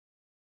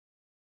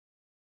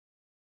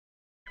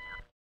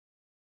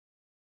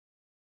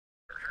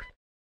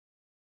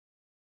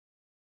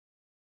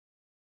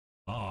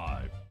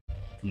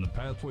from the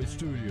Pathway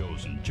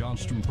Studios in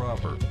Johnston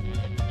proper.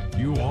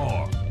 You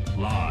are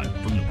live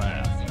from the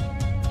Path.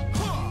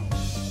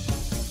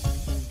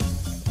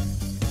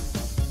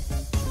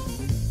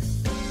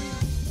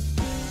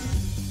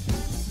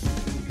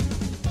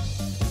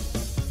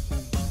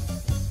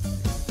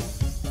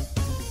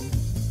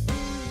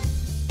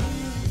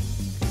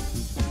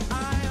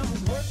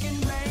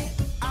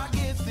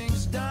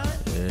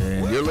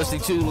 You're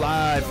listening to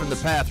Live from the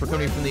Path. We're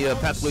coming from the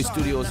Pathway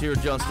Studios here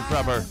in Johnston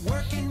proper.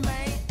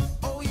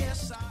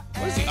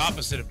 What is the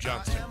opposite of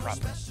Johnston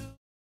proper?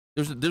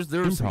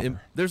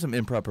 There's some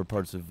improper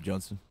parts of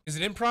Johnston. Is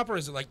it improper?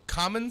 Is it like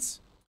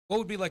commons? What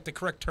would be like the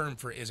correct term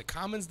for? Is it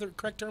commons the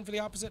correct term for the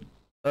opposite?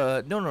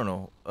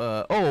 No.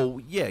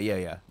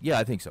 Yeah,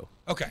 I think so.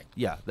 Okay.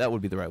 Yeah, that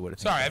would be the right way to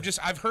think. Sorry,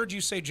 I've heard you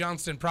say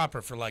Johnston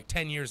proper for like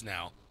 10 years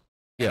now.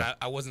 Yeah.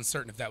 I wasn't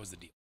certain if that was the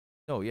deal.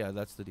 Oh, yeah,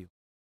 that's the deal.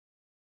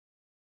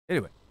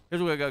 Anyway,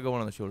 here's what I got going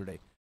on the show today.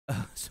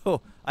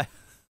 So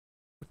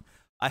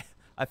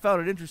I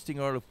found an interesting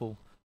article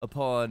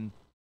upon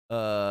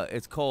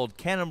it's called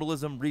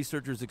 "Cannibalism: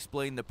 Researchers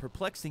Explain the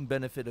Perplexing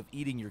Benefit of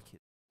Eating Your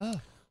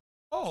Kids."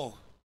 Oh,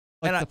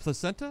 like the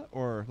placenta,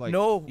 or like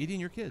eating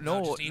your kids?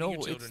 No, just eating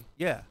your children.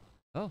 Yeah.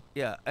 Oh,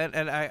 yeah, and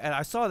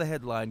I saw the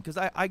headline because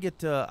I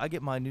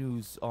get my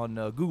news on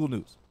Google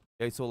News.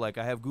 Okay, so like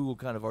I have Google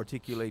kind of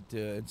articulate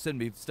and send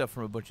me stuff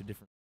from a bunch of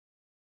different.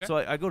 Okay. So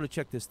I go to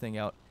check this thing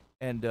out.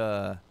 And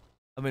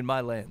I'm in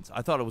my lands.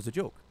 I thought it was a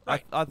joke.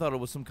 Right. I thought it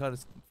was some kind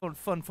of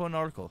fun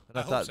article. And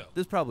I thought, hope so.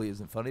 This probably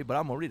isn't funny, but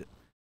I'm going to read it.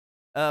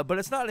 But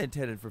it's not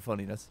intended for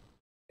funniness.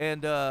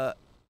 And we'll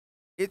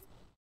read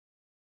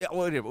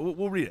it. I'm going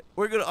to read it.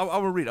 I'm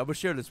going to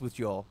share this with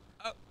y'all.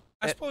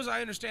 I suppose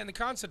I understand the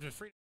concept of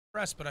freedom of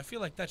press, but I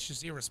feel like that's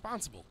just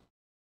irresponsible.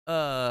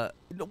 No,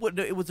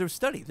 it was their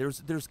study.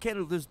 There's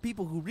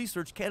people who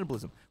research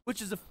cannibalism,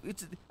 which is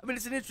it's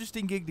an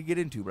interesting gig to get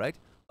into, right?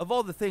 Of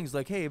all the things,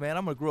 like, hey man,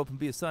 I'm gonna grow up and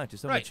be a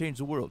scientist. I'm gonna change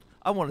the world.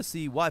 I want to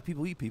see why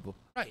people eat people.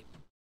 Right.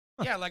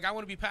 Yeah, like I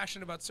want to be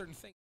passionate about certain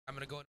things. I'm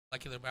gonna go into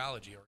molecular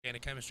biology or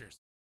organic chemistry.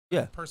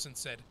 Yeah. A person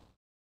said,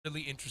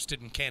 really interested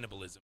in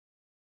cannibalism.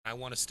 I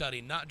want to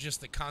study not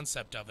just the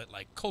concept of it,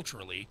 like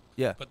culturally,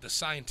 but the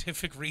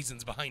scientific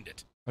reasons behind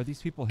it. Are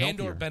these people healthier?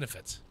 And/or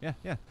benefits. Yeah.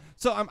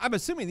 So I'm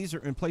assuming these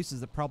are in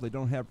places that probably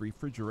don't have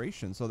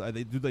refrigeration. So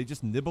do they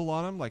just nibble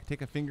on them, like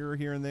take a finger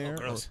here and there,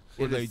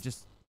 or they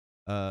just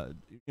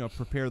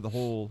prepare the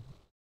whole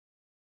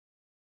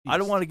piece? I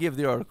don't want to give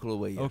the article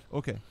away yet. Oh,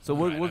 okay. So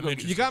we're going.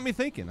 You got me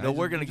thinking. No,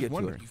 we're going to get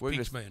to it. We're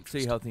going to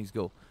see how things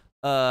go.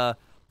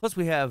 Plus,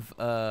 we have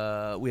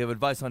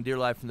advice on Dear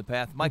Life from the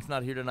Path. Mike's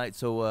not here tonight,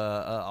 so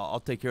I'll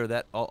take care of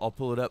that. I'll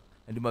pull it up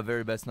and do my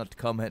very best not to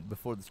comment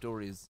before the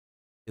story is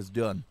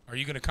done. Are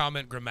you going to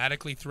comment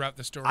grammatically throughout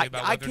the story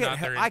about whether or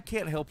not I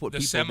can't help what the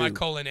people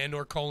semicolon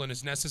and/or colon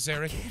is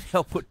necessary? I can't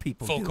help what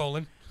people Full do.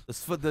 colon?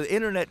 The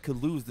internet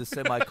could lose the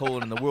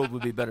semicolon and the world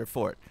would be better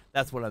for it.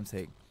 That's what I'm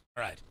saying.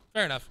 All right.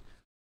 Fair enough.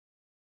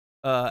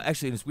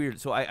 Actually, it's weird.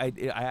 So I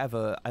have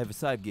a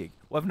side gig.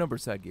 Well, I have a number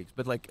of side gigs,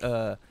 but like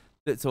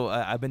so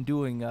I've been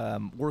doing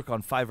work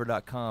on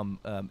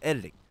Fiverr.com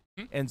editing,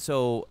 and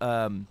so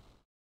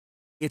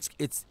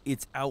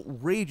it's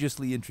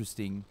outrageously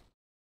interesting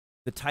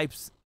the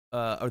types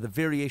or the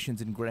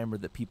variations in grammar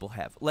that people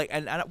have. Like,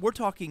 and we're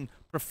talking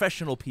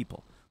professional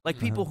people, like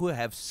people who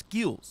have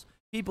skills,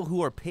 people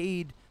who are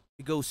paid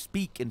to go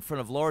speak in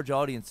front of large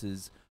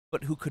audiences,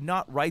 but who could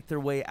not write their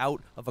way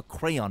out of a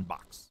crayon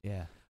box.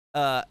 Yeah.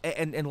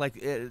 And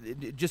like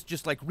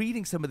just like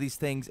reading some of these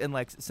things, and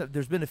like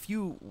there's been a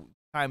few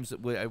times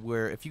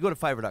where if you go to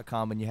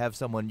Fiverr.com and you have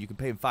someone, you can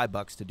pay them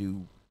 $5 to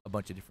do a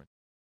bunch of different.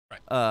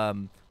 Right.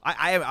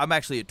 I'm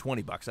actually at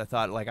 $20. I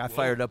thought, like, I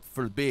fired up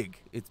for big.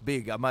 It's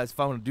big. If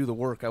I want to do the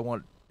work,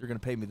 you're gonna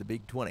pay me the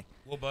big 20.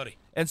 Well, buddy.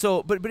 And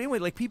so, but anyway,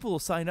 like, people will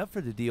sign up for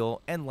the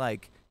deal, and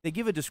like they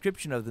give a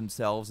description of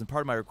themselves, and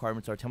part of my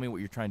requirements are, tell me what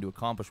you're trying to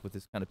accomplish with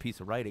this kind of piece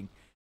of writing,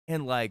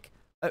 and like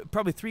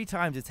probably 3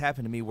 times it's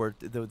happened to me where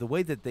the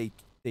way that they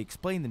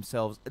explain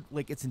themselves,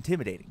 like, it's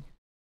intimidating,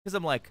 because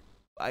I'm like,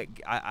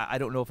 I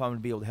don't know if I'm going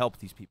to be able to help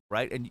these people,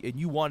 right? And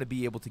you want to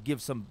be able to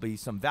give somebody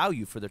some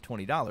value for their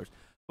 $20,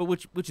 but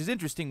which is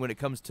interesting when it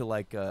comes to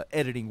like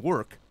editing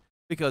work,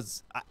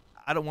 because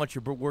I don't want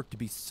your work to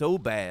be so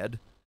bad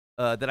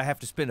that I have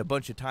to spend a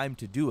bunch of time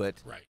to do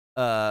it. Right.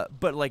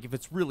 But like if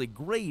it's really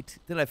great,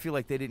 then I feel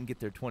like they didn't get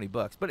their $20.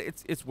 But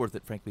it's worth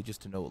it, frankly,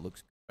 just to know it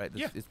looks good,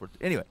 right. It's worth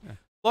it. Anyway,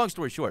 long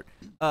story short,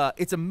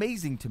 it's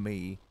amazing to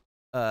me.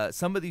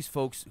 Some of these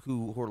folks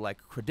who are like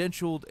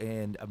credentialed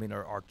and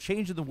are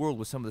changing the world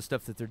with some of the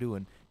stuff that they're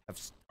doing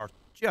are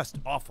just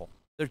awful.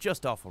 They're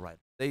just awful, right?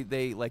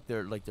 They like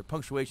their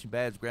punctuation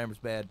bad, grammar's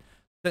bad,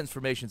 sentence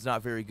formation's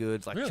not very good.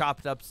 It's like really?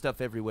 Chopped up stuff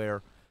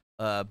everywhere.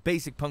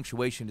 Basic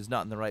punctuation is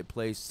not in the right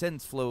place.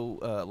 Sentence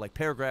flow, like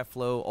paragraph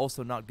flow,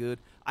 also not good.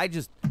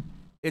 It's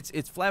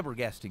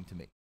flabbergasting to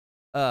me.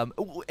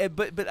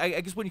 But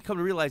I guess when you come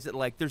to realize that,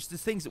 like, there's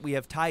these things that we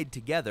have tied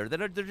together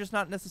that they're just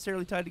not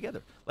necessarily tied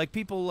together. Like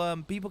people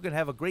can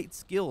have a great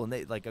skill and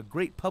they like a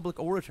great public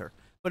orator,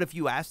 but if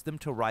you ask them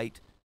to write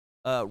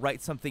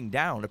write something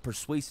down, a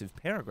persuasive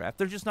paragraph.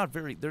 They're just not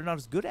they're not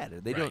as good at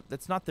it. They don't.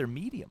 That's not their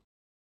medium.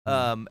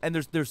 And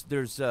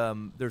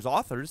there's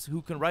authors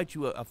who can write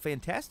you a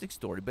fantastic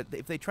story, but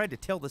if they tried to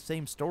tell the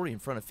same story in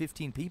front of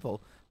 15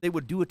 people, they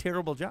would do a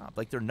terrible job.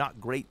 Like, they're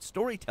not great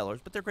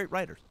storytellers, but they're great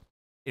writers.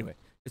 Anyway,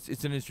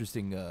 it's an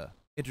interesting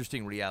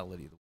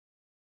reality.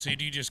 So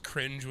do you just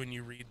cringe when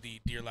you read the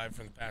Dear Live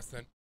from the Past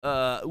then?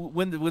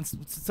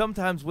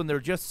 Sometimes when they're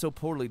just so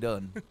poorly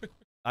done,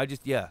 I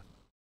just makes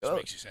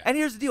you sad. And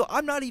here's the deal: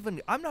 I'm not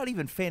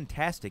even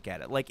fantastic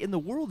at it. Like, in the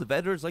world of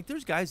editors, like,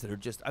 there's guys that are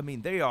just,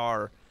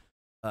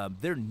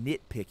 they're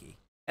nitpicky,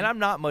 and I'm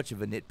not much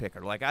of a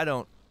nitpicker. Like, I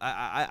don't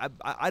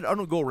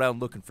go around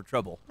looking for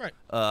trouble. Right.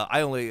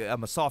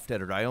 I'm a soft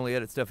editor. I only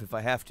edit stuff if I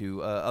have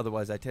to.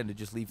 Otherwise, I tend to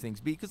just leave things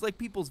be, because, like,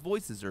 people's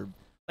voices are,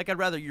 like, I'd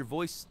rather your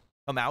voice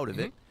come out of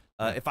it.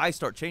 If I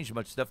start changing a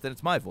bunch of stuff, then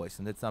it's my voice,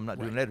 and I'm not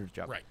doing an editor's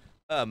job. Right.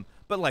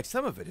 But, like,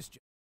 some of it is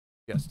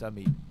just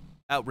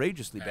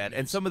outrageously bad.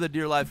 And some of the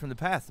Dear Live from the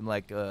Past, I'm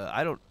like,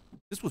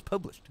 this was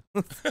published.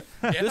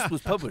 This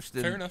was published.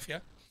 Fair enough,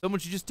 yeah. Someone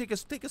should just take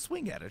a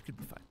swing at it. It could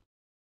be fine.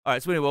 All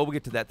right, so anyway, we'll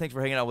get to that. Thanks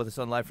for hanging out with us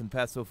on Live from the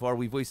Past so far.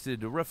 We've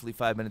wasted roughly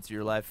 5 minutes of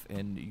your life,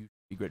 and you should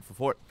be grateful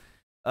for it.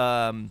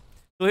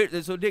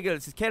 So dig it.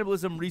 It says,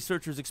 cannibalism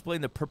researchers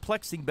explain the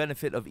perplexing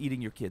benefit of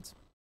eating your kids.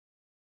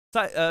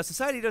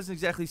 Society doesn't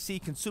exactly see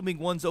consuming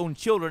one's own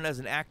children as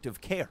an act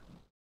of care.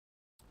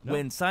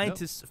 When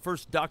scientists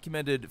first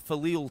documented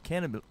filial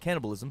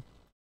cannibalism,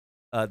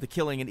 the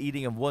killing and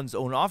eating of one's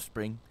own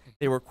offspring,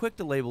 they were quick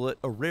to label it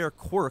a rare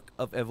quirk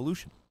of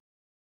evolution.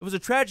 It was a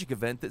tragic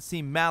event that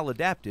seemed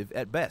maladaptive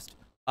at best.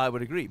 I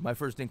would agree. My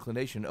first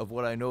inclination of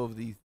what I know of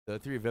the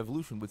theory of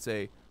evolution would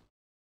say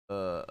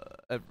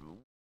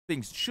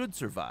things should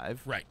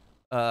survive, right,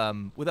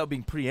 without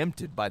being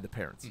preempted by the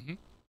parents.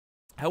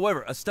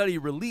 However, a study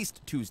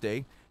released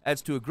Tuesday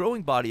adds to a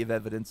growing body of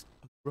evidence,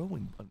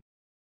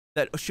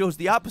 that shows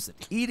the opposite.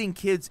 Eating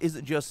kids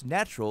isn't just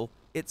natural;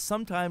 it's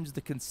sometimes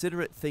the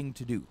considerate thing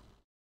to do.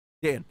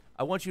 Dan,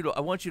 I want you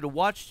to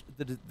watch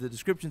the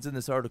descriptions in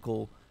this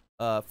article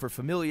for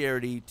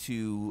familiarity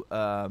to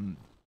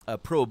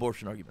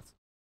pro-abortion arguments,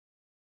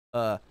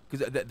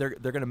 because they're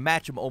going to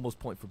match them almost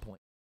point for point.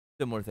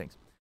 Similar things.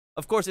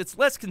 Of course, it's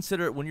less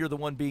considerate when you're the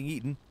one being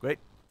eaten. Great.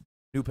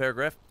 New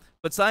paragraph.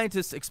 But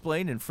scientists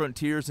explain in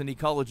Frontiers in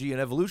Ecology and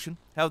Evolution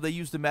how they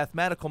used a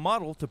mathematical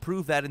model to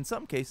prove that in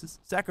some cases,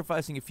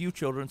 sacrificing a few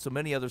children so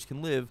many others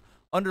can live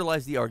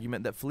underlies the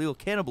argument that filial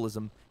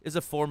cannibalism is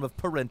a form of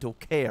parental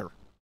care.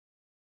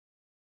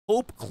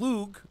 Hope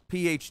Klug,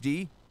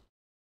 Ph.D.,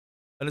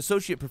 an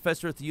associate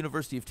professor at the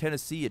University of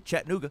Tennessee at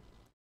Chattanooga,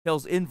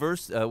 tells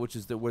Inverse, which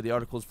is where the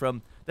article is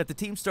from, that the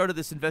team started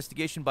this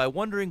investigation by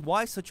wondering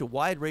why such a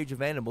wide range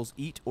of animals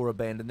eat or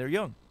abandon their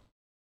young.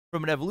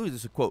 This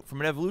is a quote,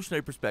 from an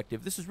evolutionary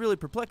perspective, this is really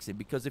perplexing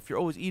because if you're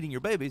always eating your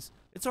babies,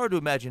 it's hard to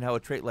imagine how a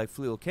trait like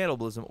filial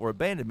cannibalism or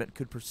abandonment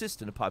could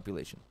persist in a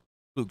population.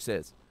 Klug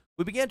says,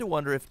 we began to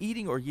wonder if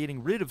eating or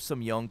getting rid of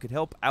some young could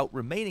help out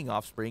remaining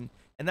offspring,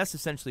 and that's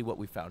essentially what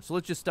we found. So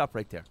let's just stop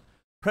right there.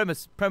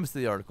 Premise of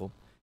the article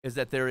is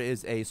that there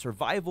is a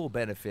survival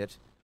benefit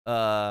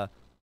for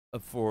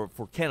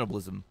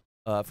cannibalism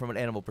from an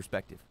animal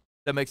perspective.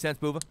 Does that make sense,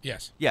 Booba?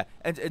 Yes. Yeah,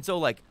 and so,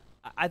 like,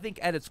 I think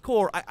at its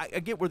core,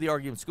 I get where the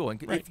argument's going.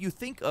 Right. If you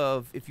think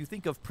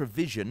of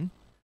provision,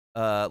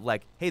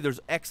 like, hey, there's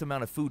X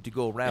amount of food to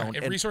go around,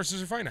 if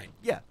resources are finite.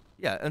 Yeah,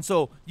 and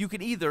so you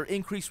can either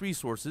increase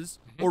resources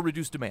or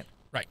reduce demand.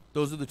 Right.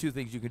 Those are the two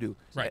things you can do.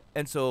 Right.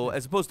 And so,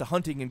 as opposed to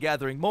hunting and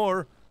gathering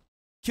more,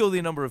 kill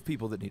the number of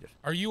people that need it.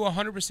 Are you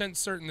 100%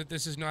 certain that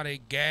this is not a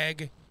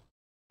gag?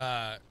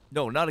 No,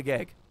 not a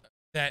gag.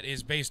 That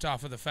is based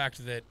off of the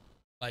fact that,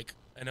 like,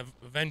 an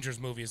Avengers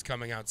movie is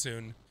coming out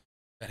soon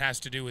that has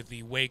to do with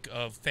the wake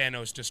of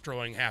Thanos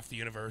destroying half the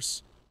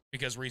universe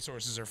because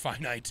resources are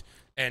finite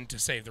and to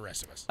save the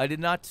rest of us. I did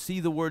not see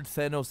the word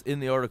Thanos in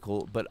the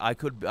article, but I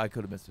could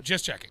have missed it.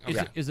 Just checking.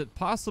 Okay. Is it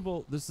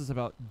possible this is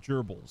about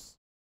gerbils?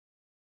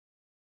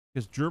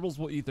 Because gerbils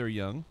will eat their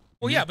young.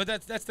 Well, yeah, but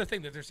that's the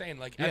thing that they're saying.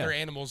 Like, other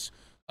animals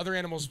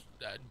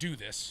do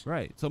this.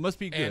 Right. So it must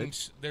be good.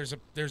 And there's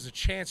a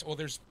chance. Well,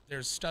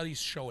 there's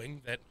studies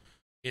showing that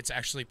it's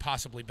actually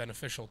possibly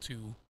beneficial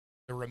to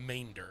the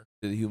remainder.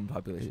 The human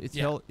population. It's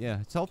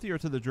healthier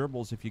to the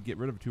gerbils if you get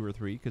rid of 2 or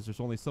 3 because there's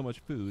only so much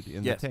food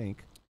in the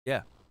tank.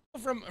 Yeah.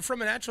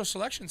 From a natural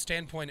selection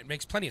standpoint, it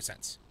makes plenty of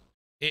sense.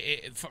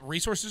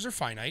 Resources are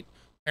finite.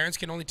 Parents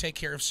can only take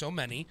care of so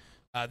many.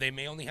 They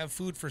may only have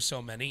food for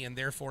so many, and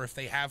therefore, if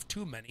they have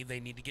too many, they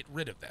need to get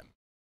rid of them.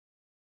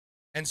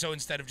 And so,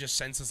 instead of just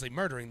senselessly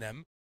murdering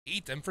them,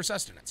 eat them for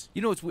sustenance.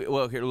 You know what's weird?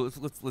 Well, here,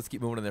 let's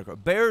keep moving in there.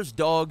 Bears,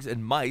 dogs,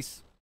 and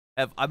mice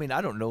have. I mean,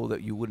 I don't know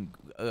that you wouldn't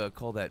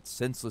call that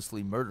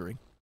senselessly murdering.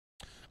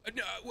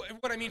 No,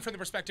 what I mean from the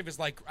perspective is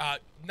like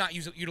not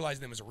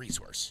utilizing them as a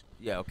resource.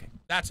 Yeah, okay.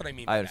 That's what I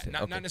mean. I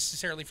understand. Not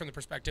necessarily from the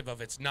perspective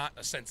of it's not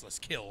a senseless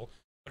kill,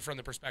 but from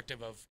the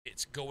perspective of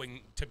it's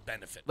going to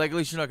benefit. Like, at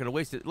least you're not going to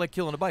waste it, like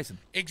killing a bison.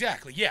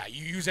 Exactly, yeah.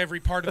 You use every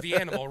part of the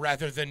animal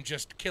rather than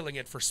just killing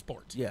it for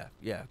sport. Yeah.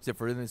 Except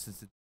for in this,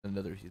 it's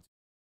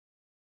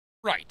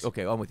Right.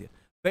 Okay, I'm with you.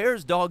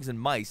 Bears, dogs, and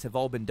mice have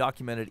all been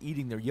documented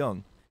eating their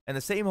young, and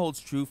the same holds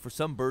true for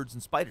some birds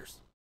and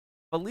spiders.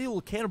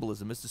 Filial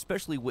cannibalism is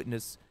especially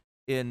witnessed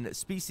in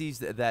species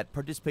that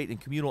participate in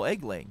communal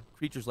egg laying,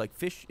 creatures like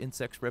fish,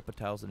 insects,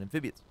 reptiles, and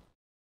amphibians.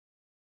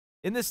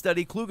 In this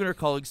study, Klug and her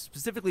colleagues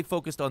specifically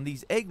focused on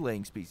these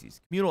egg-laying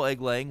species. Communal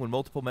egg laying, when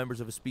multiple members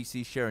of a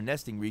species share a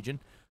nesting region,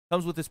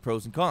 comes with its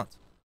pros and cons.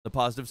 The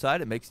positive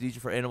side, it makes it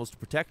easier for animals to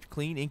protect,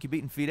 clean,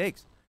 incubate, and feed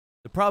eggs.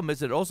 The problem is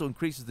that it also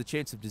increases the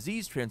chance of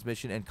disease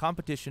transmission and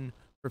competition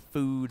for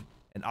food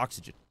and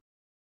oxygen.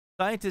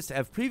 Scientists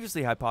have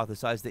previously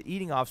hypothesized that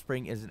eating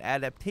offspring is an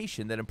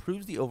adaptation that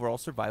improves the overall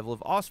survival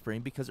of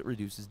offspring because it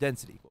reduces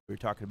density. What we were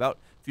talking about,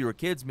 fewer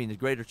kids mean a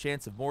greater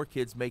chance of more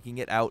kids making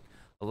it out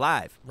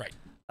alive. Right.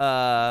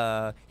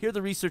 Here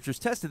the researchers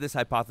tested this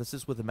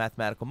hypothesis with a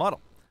mathematical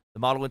model. The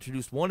model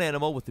introduced one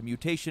animal with the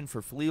mutation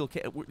for filial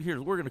we're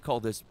going to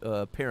call this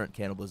parent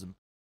cannibalism.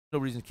 No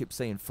reason to keep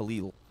saying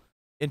filial.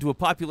 Into a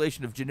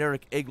population of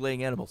generic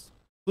egg-laying animals.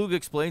 Klug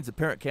explains that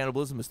parent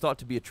cannibalism is thought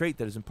to be a trait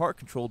that is in part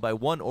controlled by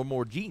one or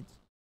more genes.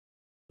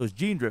 So it's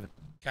gene-driven.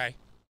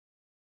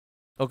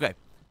 Okay.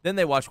 Then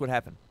they watched what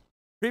happened.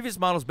 Previous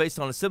models based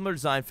on a similar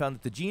design found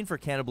that the gene for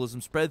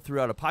cannibalism spread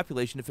throughout a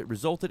population if it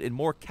resulted in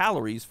more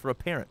calories for a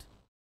parent.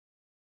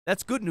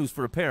 That's good news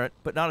for a parent,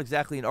 but not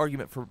exactly an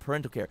argument for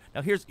parental care.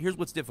 Now, here's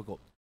what's difficult.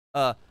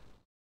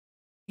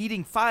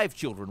 Eating 5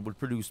 children would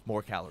produce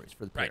more calories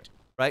for the parent,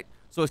 right?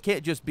 So it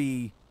can't just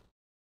be,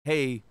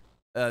 hey,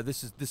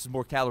 this is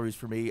more calories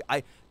for me.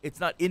 It's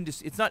not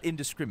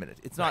indiscriminate.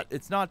 It's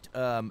not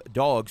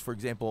dogs, for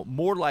example,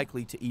 more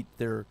likely to eat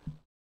their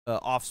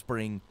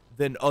offspring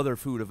than other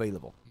food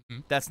available.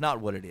 Mm-hmm. That's not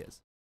what it is.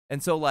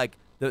 And so, like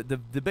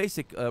the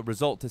basic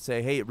result to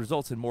say, hey, it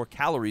results in more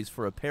calories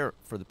for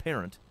the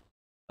parent.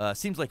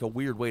 Seems like a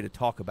weird way to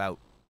talk about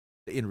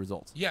the end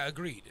results. Yeah,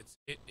 agreed.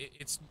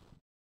 It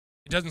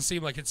doesn't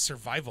seem like it's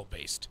survival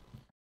based.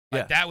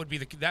 Like that would be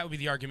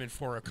the argument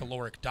for a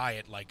caloric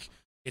diet. Like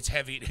it's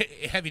heavy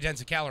dense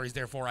in calories,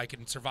 therefore I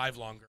can survive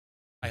longer.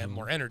 I have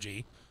more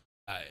energy.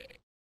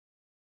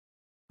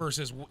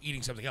 Versus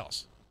eating something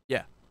else.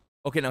 Yeah.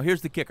 Okay. Now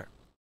here's the kicker.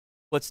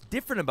 What's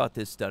different about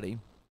this study?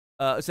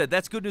 Said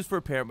that's good news for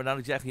a parent, but not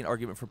exactly an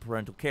argument for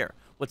parental care.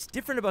 What's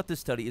different about this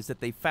study is that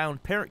they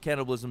found parent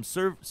cannibalism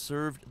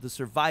served the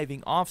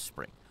surviving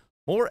offspring.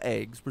 More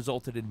eggs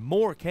resulted in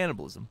more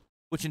cannibalism,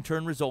 which in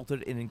turn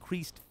resulted in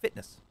increased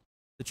fitness.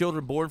 The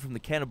children born from the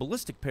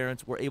cannibalistic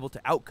parents were able to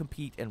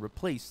outcompete and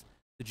replace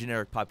the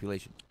generic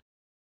population.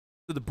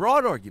 So the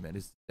broad argument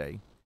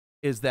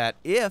is that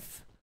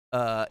if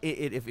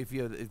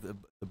the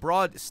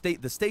broad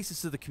the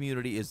stasis of the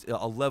community is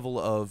a level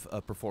of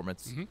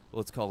performance,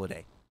 let's call it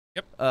A.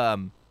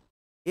 Yep.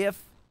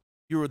 If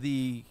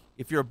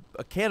you're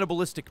a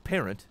cannibalistic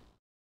parent,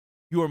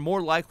 you are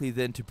more likely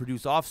then to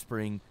produce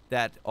offspring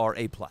that are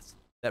A+,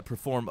 that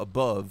perform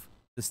above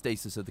the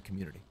stasis of the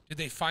community. Did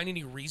they find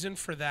any reason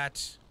for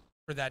that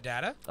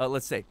data?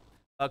 Let's say.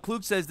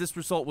 Klug says this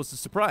result was a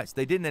surprise.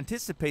 They didn't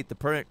anticipate the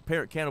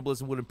parent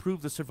cannibalism would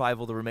improve the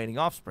survival of the remaining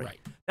offspring. Right.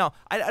 Now,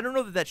 I don't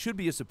know that should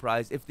be a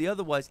surprise if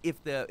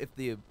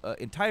the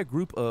entire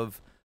group of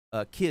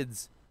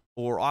kids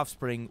or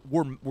offspring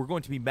were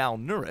going to be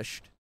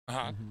malnourished.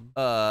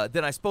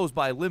 Then I suppose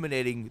by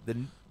eliminating the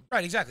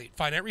right, exactly,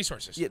 finite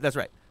resources. Yeah, that's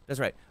right.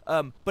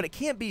 But it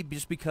can't be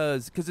just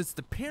because it's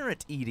the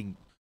parent eating.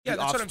 Yeah, the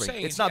that's offspring. what I'm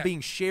saying. It's not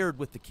being shared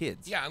with the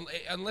kids. Yeah,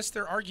 unless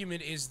their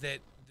argument is that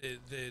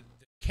the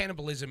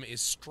cannibalism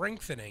is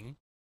strengthening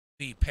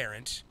the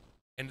parent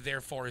and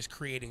therefore is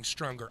creating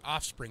stronger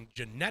offspring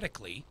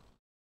genetically.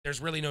 There's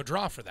really no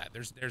draw for that.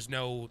 There's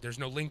no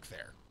link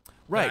there.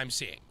 Right. That I'm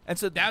seeing. And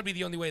so that would be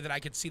the only way that I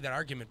could see that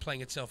argument playing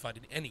itself out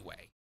in any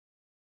way.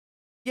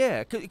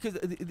 Yeah, because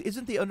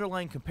isn't the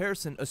underlying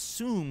comparison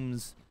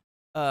assumes,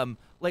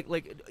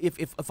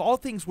 if all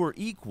things were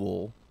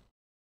equal,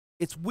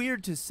 it's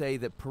weird to say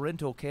that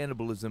parental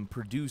cannibalism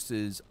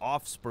produces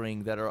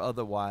offspring that are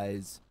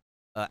otherwise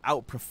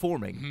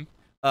outperforming.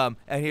 And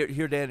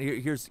here, Dan,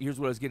 here's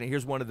what I was getting.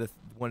 Here's one of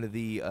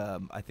the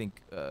I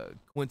think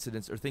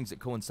coincidence or things that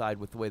coincide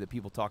with the way that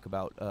people talk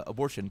about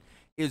abortion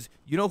is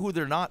who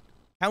they're not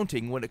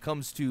counting when it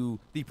comes to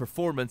the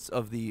performance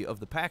of the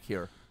pack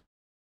here,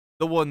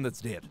 the one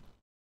that's dead.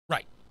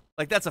 Right.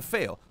 Like that's a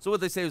fail. So what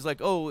they say is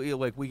like,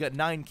 we got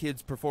 9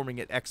 kids performing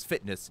at X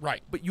fitness.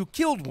 Right. But you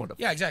killed one of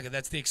them. Yeah, exactly.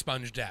 That's the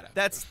expunged data.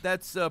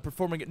 That's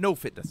performing at no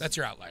fitness. That's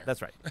your outlier.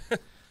 That's right.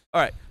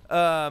 All right.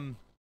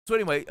 So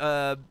anyway,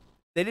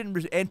 they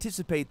didn't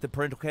anticipate the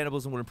parental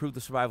cannibalism would improve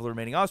the survival of the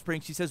remaining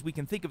offspring. She says we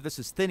can think of this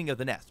as thinning of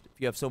the nest. If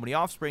you have so many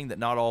offspring that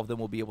not all of them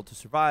will be able to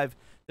survive,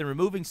 then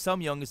removing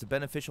some young is a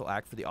beneficial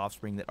act for the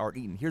offspring that aren't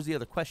eaten. Here's the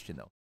other question,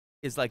 though.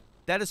 Is like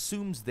that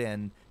assumes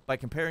then, by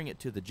comparing it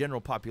to the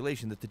general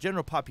population, that the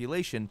general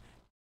population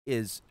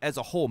is, as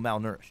a whole,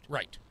 malnourished.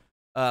 Right.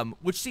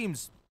 Which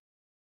seems,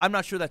 I'm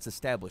not sure that's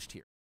established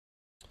here.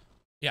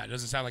 Yeah, it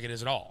doesn't sound like it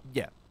is at all.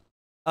 Yeah.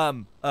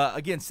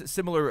 Again,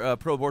 similar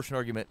pro-abortion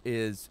argument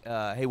is,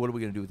 hey, what are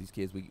we going to do with these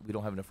kids? We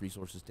don't have enough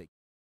resources to take.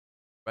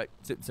 Right?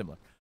 Similar.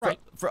 Right.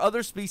 For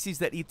other species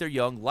that eat their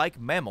young, like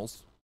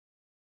mammals,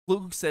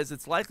 Klug says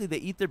it's likely they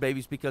eat their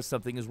babies because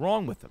something is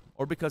wrong with them,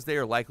 or because they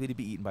are likely to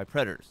be eaten by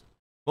predators.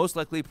 Most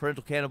likely,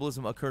 parental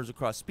cannibalism occurs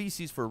across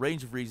species for a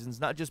range of reasons,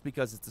 not just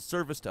because it's a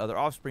service to other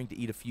offspring to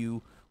eat a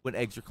few when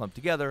eggs are clumped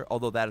together,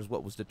 although that is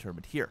what was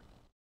determined here.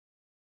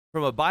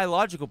 From a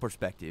biological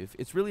perspective,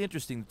 it's really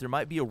interesting that there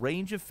might be a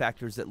range of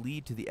factors that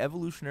lead to the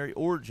evolutionary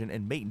origin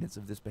and maintenance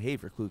of this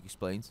behavior, Klug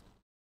explains.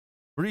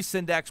 Maurice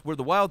Sendak's Where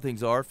the Wild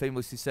Things Are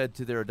famously said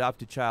to their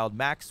adopted child,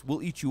 Max,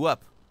 we'll eat you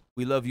up.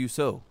 We love you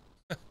so.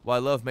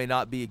 While love may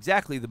not be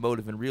exactly the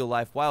motive in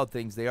real-life wild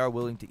things, they are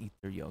willing to eat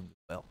their young as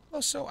well.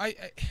 Well, so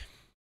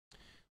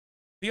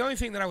the only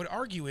thing that I would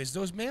argue is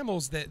those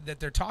mammals that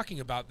they're talking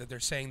about, that they're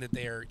saying that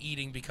they are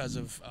eating because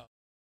of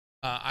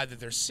either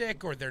they're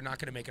sick or they're not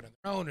going to make it on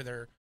their own or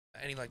they're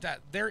anything like that.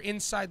 They're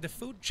inside the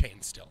food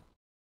chain still.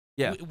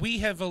 Yeah, we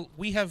have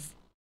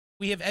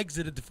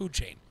exited the food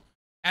chain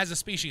as a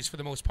species for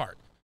the most part.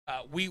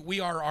 We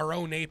are our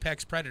own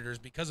apex predators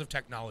because of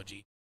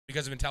technology,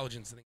 because of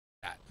intelligence and things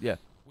like that. Yeah,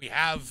 we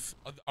have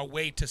a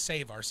way to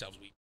save ourselves.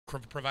 We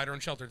provide our own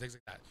shelter, things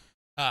like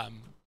that.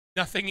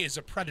 Nothing is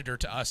a predator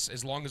to us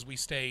as long as we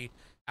stay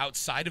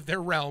outside of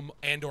their realm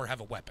and or have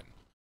a weapon.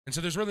 And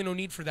so there's really no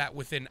need for that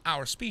within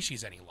our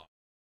species any longer.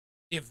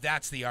 If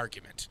that's the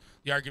argument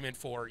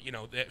for,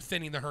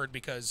 thinning the herd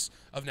because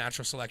of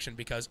natural selection,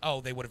 because,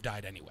 they would have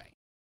died anyway.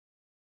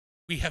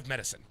 We have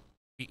medicine.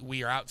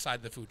 We are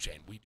outside the food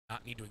chain. We do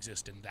not need to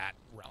exist in that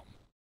realm.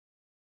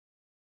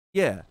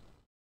 Yeah,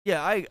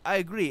 I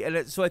agree.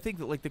 And so I think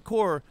that like the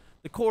core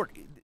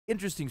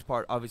interesting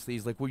part, obviously,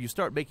 is like where you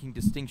start making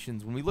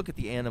distinctions. When we look at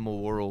the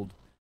animal world,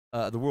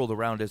 the world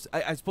around us,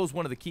 I suppose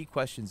one of the key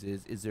questions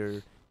is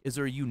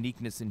there a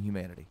uniqueness in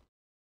humanity?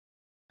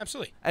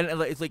 Absolutely. And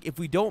it's like, if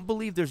we don't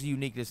believe there's a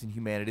uniqueness in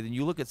humanity, then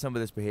you look at some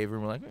of this behavior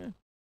and we're like,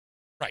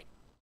 right.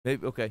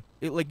 Maybe, okay.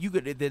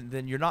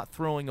 Then you're not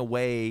throwing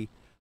away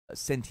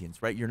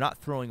sentience, right? You're not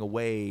throwing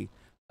away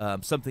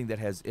something that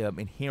has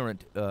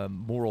inherent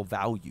moral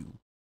value,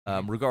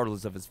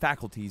 regardless of its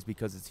faculties,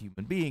 because it's a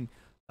human being.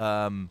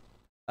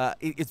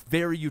 It's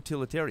very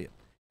utilitarian.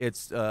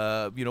 It's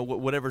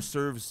whatever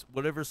serves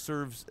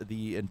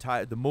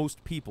the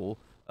most people.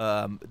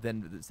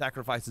 Then the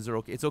sacrifices are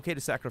okay. It's okay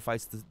to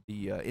sacrifice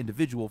the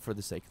individual for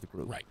the sake of the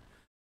group. Right.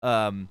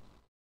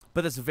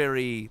 But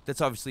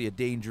that's obviously a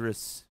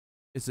dangerous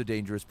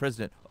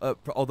precedent.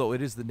 Although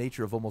it is the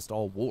nature of almost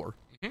all war,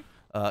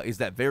 is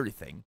that very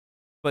thing.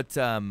 But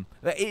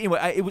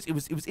anyway, it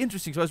was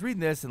interesting. So I was reading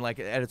this, and like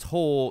at its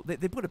whole,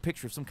 they put a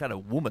picture of some kind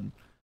of woman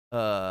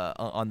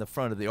on the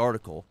front of the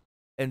article,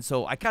 and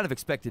so I kind of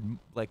expected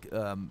like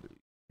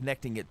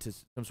connecting it to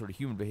some sort of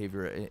human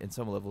behavior in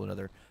some level or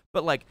another.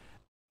 But like,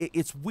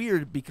 it's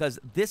weird because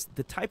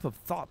the type of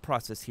thought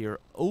process here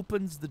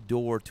opens the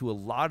door to a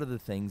lot of the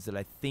things that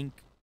I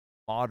think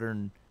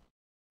modern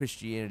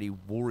Christianity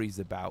worries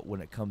about when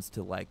it comes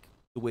to like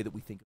the way that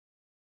we think,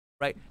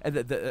 right?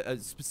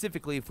 And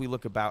specifically, if we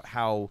look about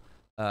how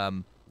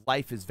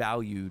life is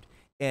valued,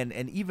 and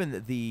even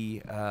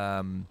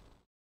I'm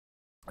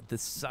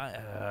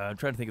trying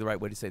to think of the right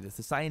way to say this,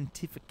 the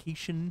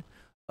scientification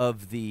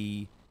of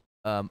the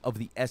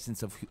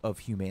essence of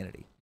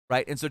humanity.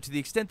 Right, and so to the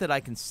extent that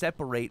I can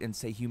separate and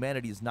say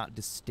humanity is not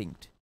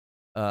distinct,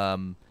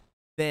 then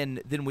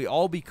we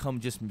all become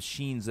just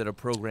machines that are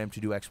programmed to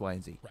do X, Y,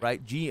 and Z.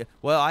 Right?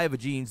 I have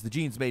genes. The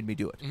genes made me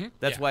do it. Mm-hmm.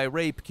 That's why I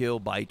rape, kill,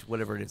 bite,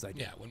 whatever it is I do.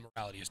 Yeah, when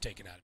morality is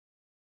taken out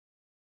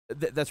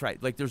of it. That's right.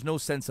 Like there's no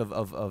sense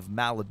of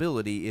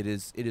malleability. It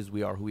is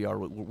we are who we are.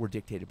 We're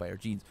dictated by our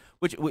genes.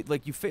 Which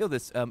like you fail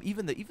this.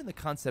 Even the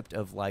concept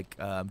of like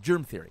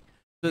germ theory.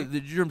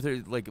 The germ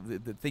theory, like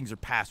the things are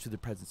passed through the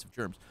presence of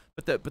germs.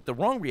 But the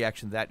wrong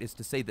reaction to that is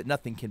to say that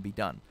nothing can be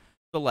done.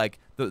 So like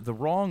the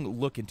wrong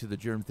look into the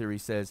germ theory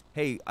says,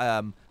 hey,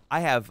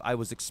 I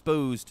was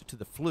exposed to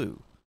the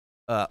flu.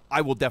 I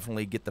will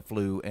definitely get the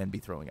flu and be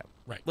throwing up.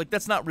 Right. Like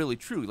that's not really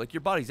true. Like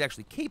your body's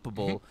actually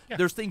capable. Mm-hmm. Yeah.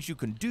 There's things you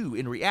can do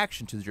in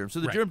reaction to the germ.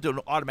 So the germs don't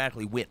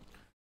automatically win.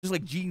 Just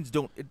like genes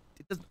don't, it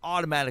doesn't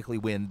automatically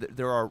win.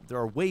 There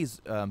are ways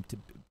to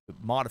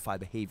modify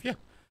behavior.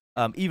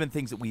 Yeah. Even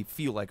things that we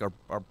feel like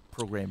are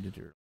programmed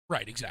into.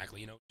 Right,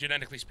 exactly.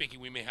 Genetically speaking,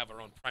 we may have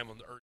our own primal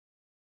urge,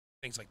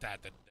 things like that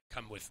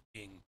come with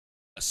being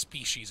a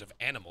species of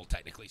animal,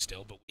 technically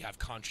still, but we have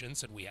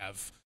conscience and we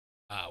have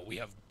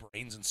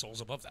brains and souls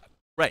above that.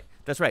 Right,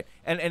 that's right.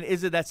 And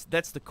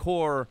that's the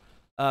core.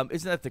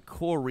 Isn't that the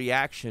core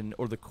reaction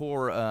or the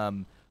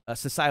core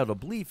societal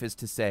belief is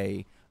to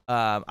say,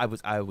 I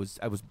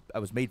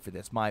was made for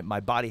this. My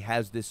body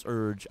has this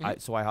urge,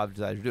 so I have a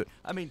desire to do it.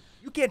 I mean,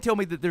 you can't tell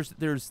me that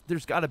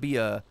there's got to be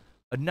a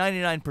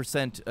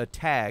 99%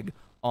 tag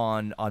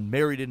on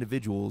married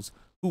individuals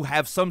who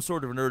have some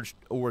sort of an urge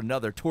or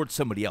another towards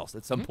somebody else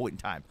at some point in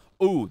time.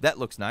 Oh, that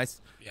looks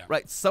nice,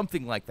 right?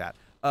 Something like that.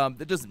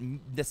 That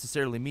doesn't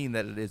necessarily mean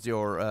that it is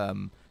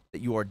that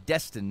you are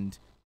destined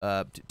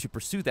to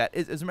pursue that.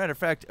 As a matter of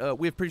fact,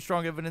 we have pretty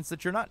strong evidence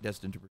that you're not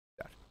destined to pursue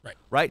that.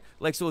 Right.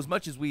 Like, so as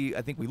much as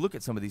I think we look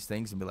at some of these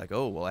things and be like,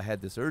 oh, well, I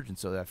had this urge, and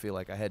so I feel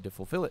like I had to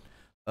fulfill it.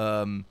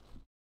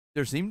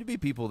 there seem to be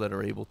people that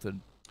are able to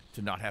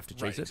not have to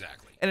chase it.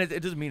 Exactly. And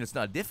it doesn't mean it's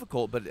not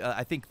difficult, but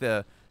I think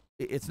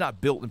it's not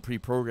built and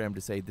pre-programmed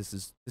to say this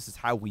is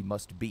how we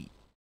must be.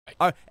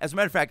 Right. As a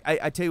matter of fact,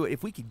 I tell you what,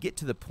 if we could get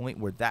to the point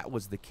where that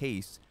was the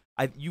case,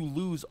 you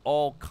lose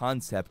all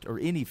concept or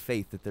any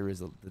faith that there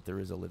is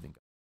a living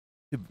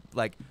God,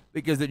 like,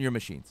 because then you're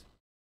machines.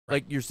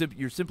 Right. Like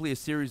you're simply a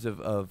series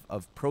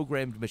of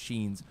programmed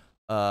machines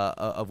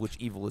of which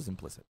evil is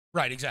implicit.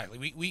 Right, exactly.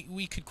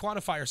 We could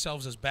quantify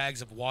ourselves as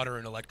bags of water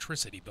and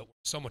electricity, but we're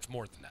so much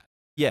more than that.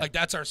 Yeah. Like,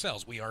 that's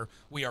ourselves. We are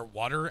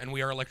water and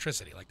we are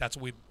electricity. Like, that's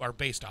what we are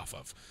based off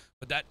of.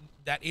 But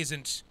that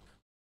isn't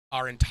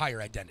our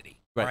entire identity.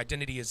 Right. Our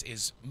identity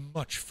is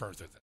much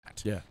further than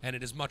that. Yeah. And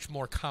it is much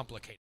more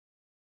complicated.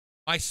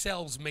 My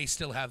cells may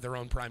still have their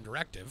own prime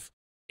directive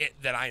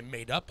that I am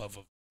made up of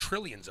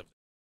trillions of them.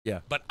 Yeah.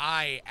 But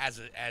I, as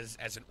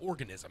an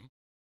organism,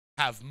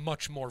 have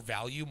much more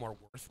value, more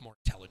worth, more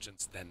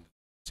intelligence than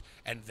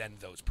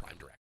those prime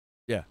directives.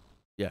 Yeah.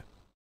 Yeah.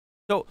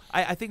 So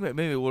I think that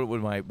maybe one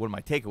of my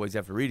takeaways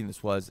after reading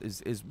this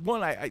is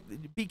one, I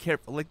be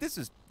careful. Like, this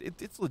is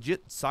it's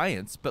legit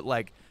science, but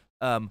like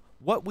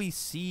what we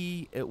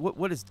see,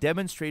 what is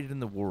demonstrated in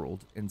the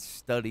world and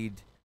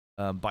studied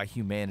by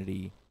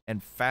humanity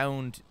and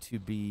found to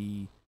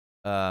be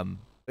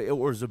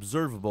or is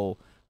observable,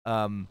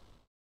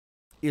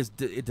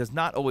 it does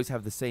not always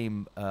have the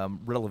same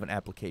relevant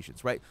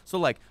applications, right? So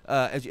like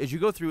as you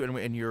go through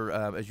and you're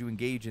as you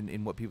engage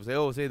in what people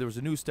say, there was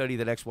a new study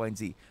that X, Y, and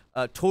Z.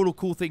 Total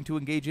cool thing to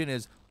engage in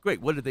is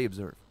great. What did they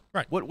observe?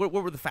 Right. What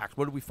were the facts?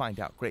 What did we find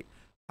out? Great.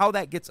 How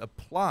that gets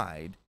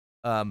applied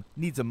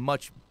needs a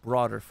much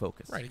broader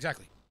focus. Right.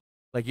 Exactly.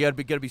 Like, you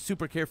gotta be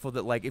super careful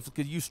that, like,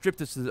 because you strip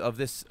this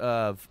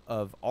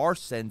of our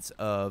sense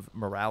of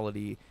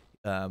morality,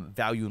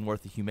 value and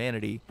worth of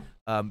humanity,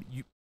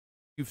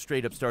 you've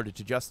straight up started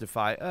to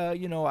justify,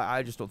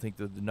 I just don't think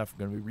that enough are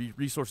going to be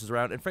resources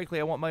around, and frankly,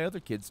 I want my other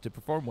kids to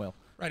perform well.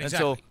 Right,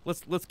 exactly. And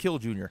so let's kill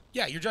Junior.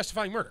 Yeah, you're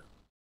justifying murder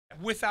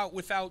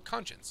without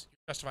conscience.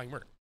 You're justifying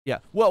murder. Yeah.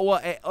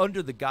 Well,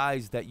 under the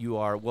guise that you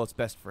are, it's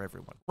best for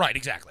everyone. Right.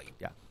 Exactly.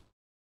 Yeah.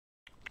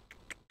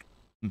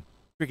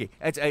 Tricky.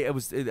 I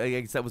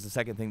guess that was the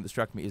second thing that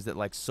struck me, is that,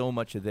 like, so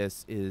much of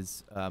this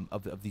is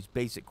of these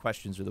basic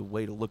questions, or the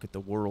way to look at the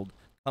world,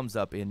 comes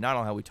up in not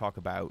only how we talk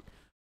about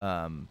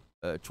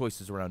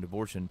choices around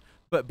abortion,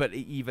 but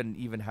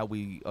even how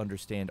we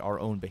understand our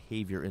own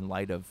behavior in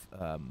light of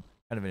kind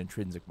of an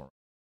intrinsic moral,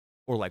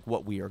 or like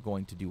what we are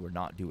going to do or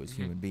not do as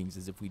human beings,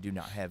 as if we do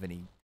not have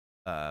any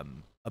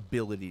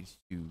ability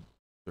to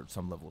exert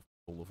some level of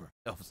control over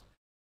ourselves.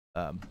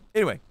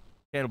 Anyway,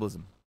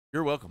 cannibalism.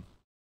 You're welcome.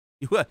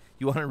 You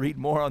want to read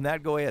more on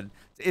that? Go ahead.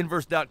 It's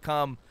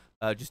inverse.com.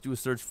 Just do a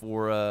search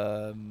for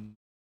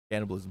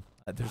cannibalism.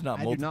 There's not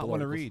multiple. I do not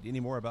want to articles. read any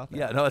more about that.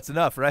 Yeah, no, it's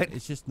enough, right?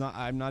 It's just not.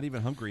 I'm not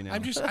even hungry now.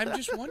 I'm just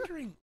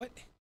wondering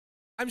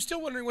I'm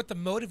still wondering what the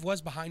motive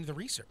was behind the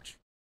research.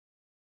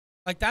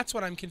 Like, that's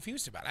what I'm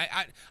confused about.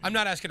 I'm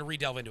not asking to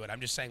re-delve into it.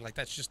 I'm just saying, like,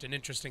 that's just an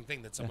interesting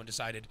thing that someone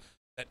decided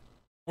that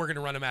we're going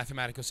to run a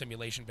mathematical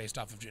simulation based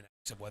off of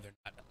genetics of whether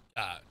or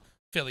not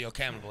filial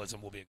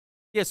cannibalism will be.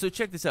 Yeah, so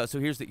check this out. So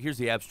here's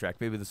the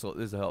abstract. Maybe this will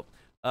help.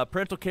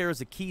 Parental care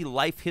is a key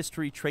life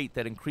history trait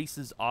that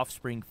increases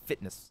offspring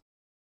fitness.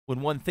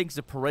 When one thinks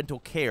of parental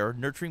care,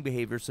 nurturing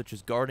behaviors such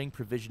as guarding,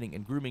 provisioning,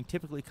 and grooming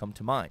typically come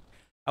to mind.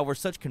 However,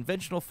 such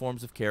conventional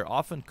forms of care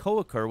often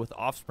co-occur with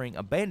offspring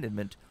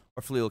abandonment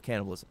or filial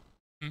cannibalism.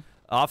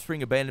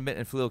 Offspring abandonment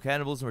and filial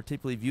cannibalism are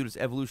typically viewed as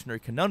evolutionary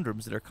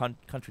conundrums that are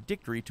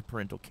contradictory to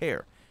parental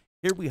care.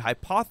 Here we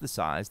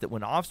hypothesize that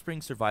when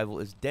offspring survival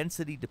is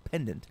density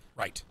dependent,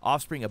 right,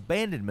 offspring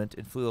abandonment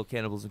and filial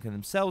cannibalism can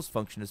themselves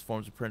function as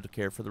forms of parental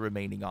care for the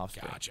remaining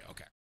offspring. Gotcha,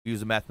 okay. We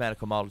use a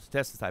mathematical model to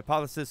test this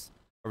hypothesis.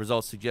 Our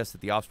results suggest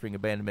that the offspring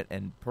abandonment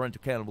and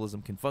parental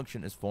cannibalism can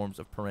function as forms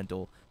of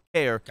parental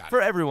care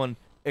for everyone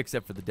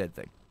except for the dead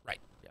thing. Right.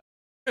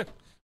 Yeah.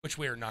 Which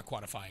we are not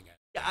quantifying it.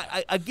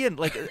 Yeah, again,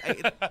 like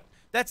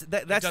that's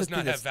it does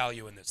not have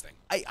value in this thing.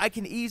 I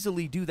can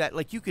easily do that.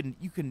 Like, you can.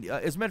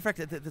 As a matter of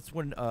fact, that's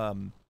when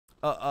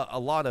a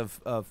lot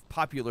of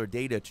popular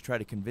data to try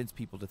to convince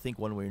people to think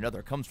one way or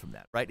another comes from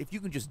that, right? If you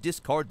can just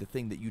discard the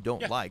thing that you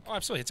don't like. Oh,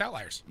 absolutely. It's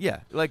outliers. Yeah,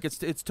 like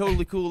it's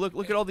totally cool.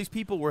 Look at all these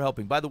people we're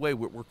helping. By the way,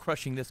 we're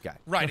crushing this guy.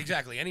 Right,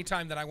 exactly.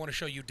 Anytime that I want to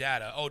show you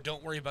data,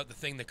 don't worry about the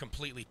thing that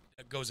completely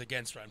goes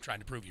against what I'm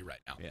trying to prove you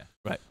right now. Yeah,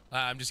 right.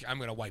 I'm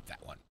going to wipe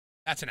that one.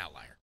 That's an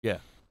outlier. Yeah.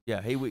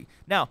 Yeah. Hey,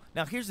 now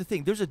here's the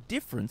thing. There's a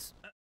difference.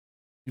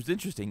 What's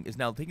interesting is,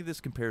 now think of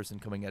this comparison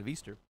coming out of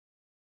Easter.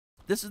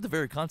 This is the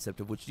very concept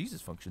of which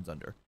Jesus functions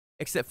under,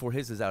 except for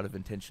his is out of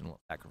intentional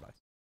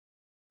sacrifice.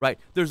 Right?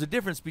 There's a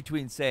difference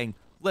between saying,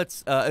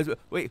 let's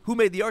wait, who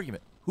made the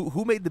argument?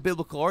 Who made the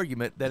biblical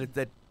argument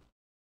that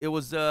it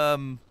was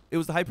the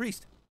high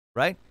priest,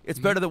 right? It's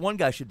better that one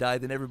guy should die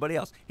than everybody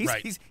else.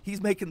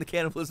 He's making the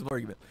cannibalism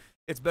argument.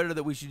 It's better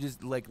that we should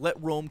just, like,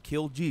 let Rome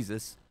kill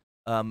Jesus,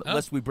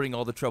 lest we bring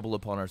all the trouble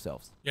upon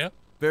ourselves. Yeah.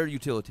 Very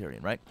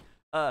utilitarian, right?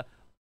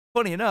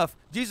 funny enough,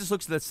 Jesus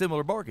looks at that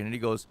similar bargain and he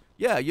goes,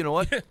 yeah, you know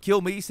what?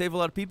 Kill me, save a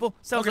lot of people.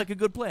 Sounds like a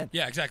good plan.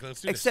 Yeah, exactly.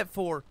 Let's do Except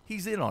for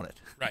he's in on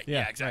it. Right.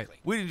 Yeah, exactly.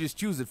 We didn't just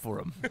choose it for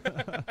him.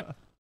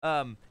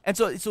 And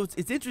so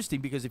it's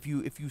interesting because if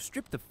you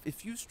strip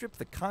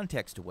the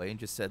context away and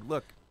just said,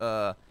 look,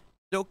 it's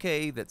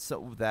okay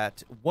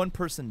that one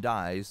person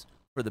dies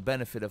for the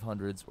benefit of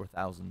hundreds or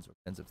thousands or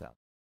tens of thousands.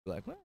 You're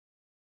like, well,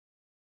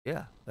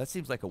 yeah, that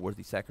seems like a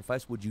worthy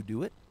sacrifice. Would you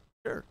do it?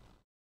 Sure.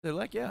 They're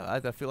like, yeah,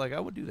 I feel like I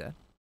would do that.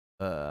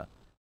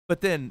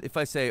 But then if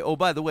I say, oh,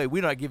 by the way,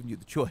 we're not giving you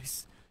the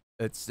choice.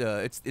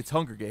 It's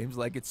Hunger Games,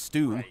 like it's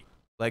stew. Right.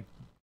 Like,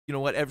 you know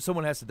what?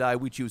 Someone has to die.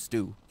 We choose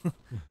Stu.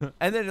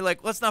 And then you're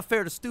like, well, that's not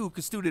fair to Stu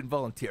because Stu didn't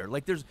volunteer.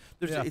 Like,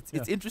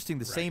 it's interesting.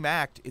 The same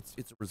act. It's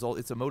a result.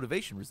 It's a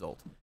motivation result.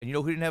 And you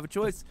know who didn't have a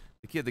choice?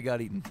 The kid that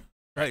got eaten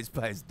by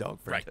his dog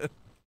friend. Right.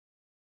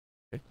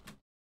 Okay.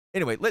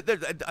 Anyway,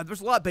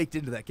 there's a lot baked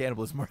into that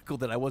cannibalism article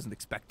that I wasn't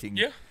expecting.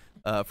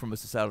 Yeah. From a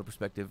societal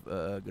perspective.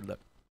 Good luck.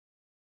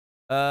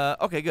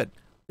 Okay, good.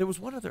 There was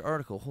one other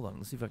article. Hold on.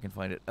 Let's see if I can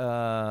find it.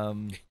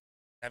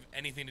 Have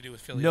anything to do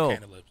with filial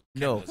cannibalism?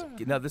 No,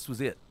 this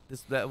was it.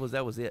 That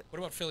was it. What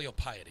about filial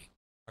piety?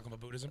 Talking about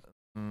Buddhism?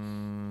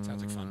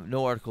 Sounds like fun.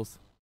 No articles.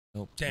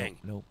 Nope. Dang.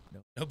 Nope.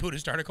 No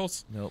Buddhist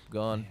articles? Nope.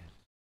 Gone.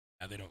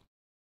 Yeah, they don't.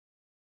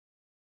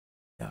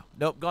 No.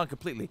 Nope. Gone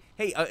completely.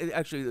 Hey,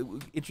 actually,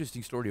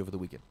 interesting story over the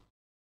weekend.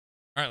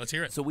 All right, let's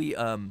hear it. So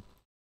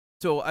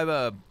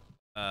I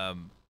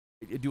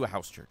do a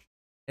house church.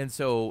 And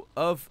so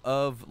of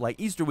like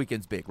Easter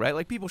weekend's big, right?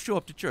 Like people show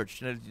up to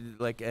church, and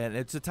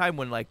it's a time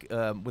when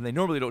when they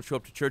normally don't show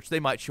up to church, they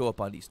might show up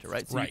on Easter,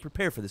 right? So you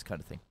prepare for this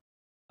kind of thing.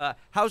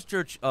 House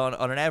church on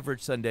an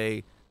average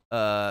Sunday,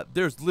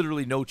 there's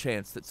literally no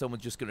chance that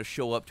someone's just going to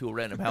show up to a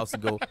random house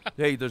and go,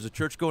 "Hey, there's a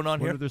church going on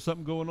here. There's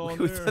something going on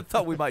We there."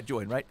 thought we might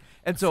join, right?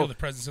 And so feel the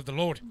presence of the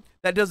Lord.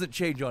 That doesn't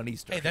change on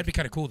Easter. Hey, that'd be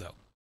kind of cool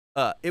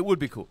though. It would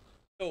be cool.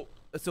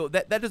 So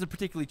that doesn't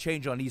particularly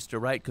change on Easter,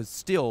 right? Because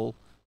still.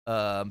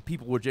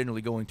 People were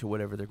generally going to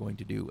whatever they're going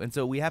to do. And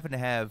so we happen to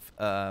have,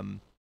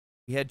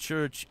 we had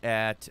church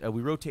at,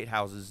 we rotate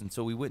houses. And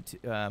so we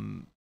went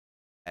to,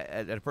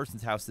 at a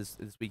person's house this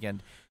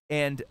weekend.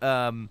 And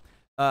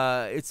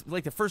it's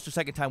like the first or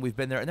second time we've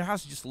been there. And their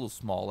house is just a little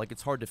small. Like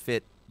it's hard to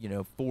fit,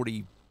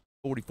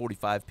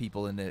 45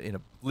 people in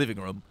a living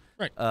room.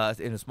 Right.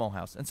 In a small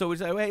house. And so we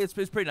said, hey, it's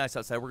pretty nice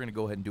outside. We're going to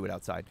go ahead and do it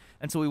outside.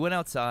 And so we went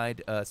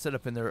outside, set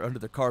up in there under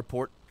the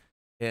carport.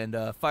 And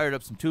fired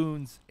up some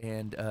tunes,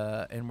 and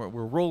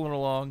we're rolling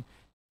along.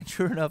 And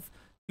sure enough,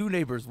 two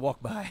neighbors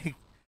walked by,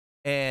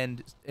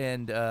 and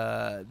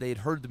they had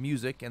heard the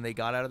music, and they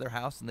got out of their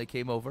house, and they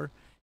came over,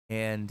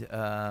 and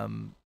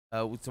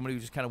somebody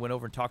just kind of went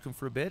over and talked to them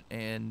for a bit,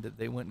 and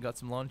they went and got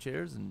some lawn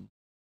chairs and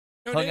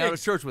hung out at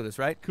church with us,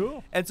 right?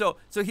 Cool. And so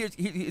here's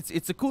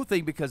it's a cool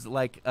thing because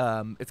like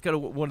it's kind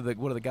of one of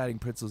the guiding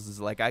principles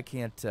is like I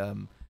can't.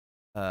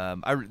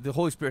 The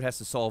Holy Spirit has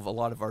to solve a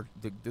lot of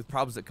the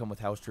problems that come with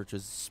house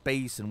churches,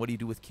 space, and what do you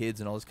do with kids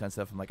and all this kind of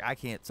stuff. I'm like, I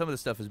can't. Some of this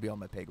stuff is beyond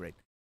my pay grade.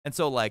 And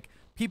so, like,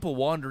 people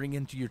wandering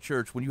into your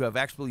church when you have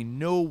absolutely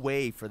no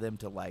way for them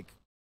to like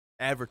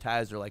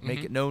advertise or like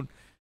make it known.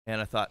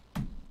 And I thought,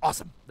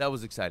 awesome, that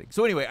was exciting.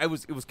 So anyway, it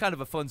was kind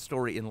of a fun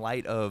story in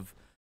light of,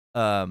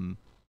 I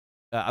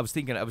was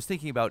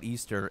thinking about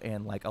Easter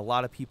and like a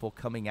lot of people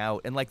coming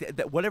out and like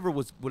that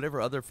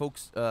whatever other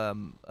folks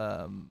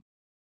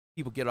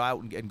people get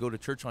out and go to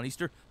church on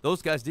Easter.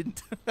 Those guys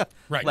didn't.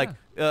 Right. Like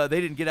they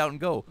didn't get out and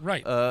go.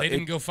 Right. They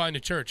didn't go find a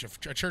church.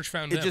 A church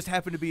found them. It just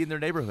happened to be in their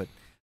neighborhood.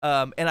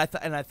 And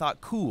I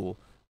thought cool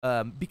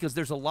because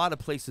there's a lot of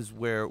places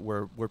where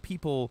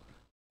people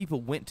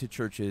went to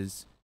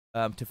churches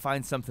to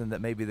find something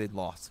that maybe they'd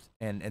lost,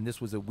 and this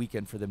was a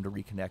weekend for them to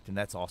reconnect, and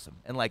that's awesome.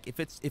 And like if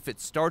it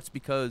starts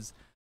because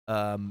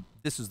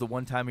this is the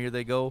one time a year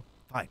they go,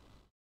 fine.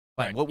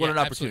 Right. What an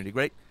opportunity, absolutely.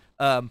 great.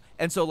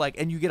 And so like,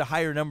 and you get a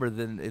higher number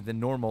than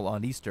normal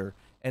on Easter,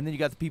 and then you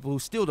got the people who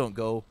still don't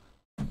go.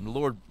 And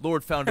the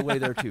Lord found a way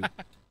there too.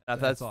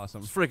 That's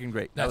awesome. It's freaking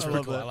great. That's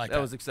really cool. I like that.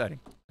 That was exciting.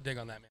 Dig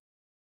on that, man.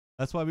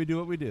 That's why we do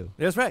what we do.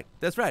 That's right.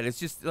 It's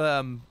just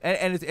and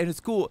it's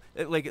cool.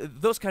 Like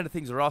those kind of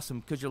things are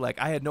awesome because you're like,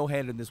 I had no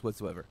hand in this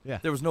whatsoever. Yeah.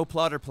 There was no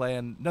plot or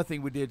plan.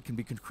 Nothing we did can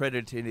be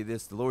credited to any of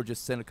this. The Lord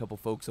just sent a couple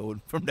folks over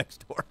from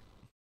next door.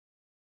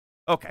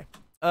 Okay.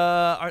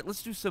 All right.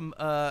 Let's do some.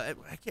 I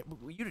can't.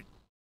 You did.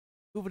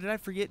 Did I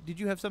forget? Did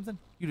you have something?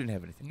 You didn't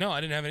have anything. No, I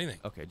didn't have anything.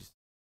 Okay. Just.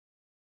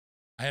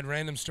 I had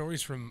random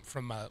stories from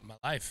my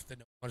life that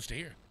no one wants to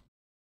hear.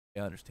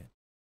 Yeah, I understand.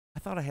 I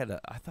thought I had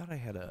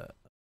a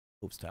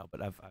hope style,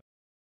 but I've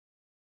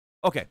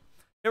okay.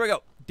 Here we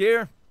go.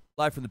 Dear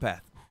Live from the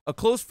Path. A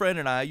close friend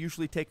and I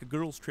usually take a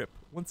girls' trip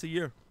once a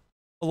year.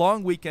 A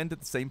long weekend at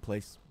the same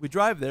place. We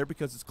drive there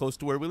because it's close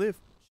to where we live.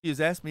 She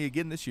has asked me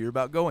again this year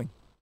about going.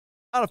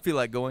 I don't feel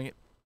like going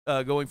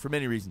for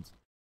many reasons.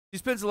 She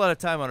spends a lot of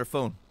time on her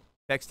phone,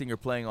 texting or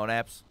playing on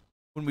apps,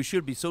 when we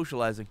should be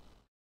socializing.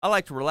 I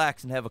like to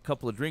relax and have a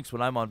couple of drinks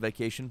when I'm on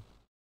vacation.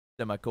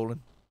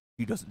 Semicolon.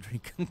 He doesn't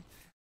drink.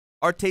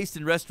 Our taste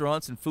in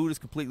restaurants and food is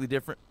completely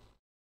different.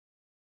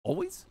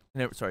 Always?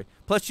 Never. Sorry.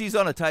 Plus, she's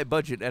on a tight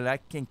budget, and I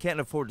can't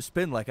afford to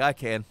spend like I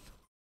can.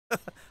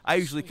 I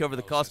usually cover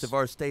the cost of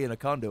our stay in a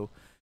condo.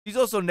 She's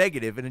also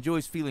negative and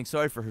enjoys feeling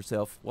sorry for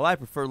herself, while I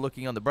prefer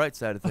looking on the bright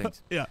side of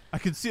things. Yeah, I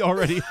can see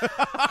already.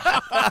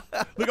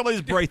 Look at all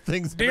these bright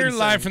things. Dear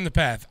Live from the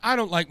Path, I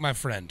don't like my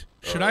friend.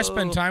 Should I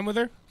spend time with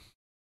her?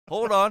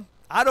 Hold on.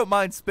 I don't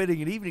mind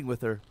spending an evening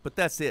with her, but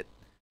that's it.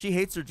 She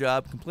hates her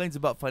job, complains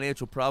about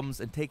financial problems,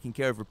 and taking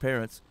care of her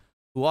parents,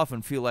 who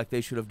often feel like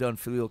they should have done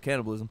filial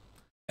cannibalism.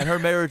 And her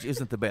marriage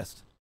isn't the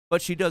best.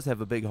 But she does have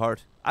a big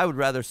heart. I would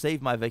rather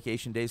save my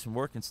vacation days from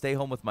work and stay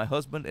home with my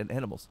husband and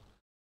animals.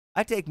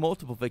 I take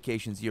multiple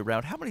vacations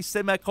year-round. How many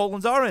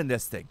semicolons are in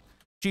this thing?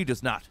 She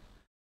does not.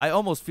 I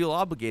almost feel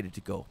obligated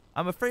to go.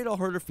 I'm afraid I'll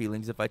hurt her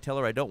feelings if I tell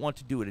her I don't want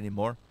to do it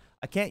anymore.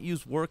 I can't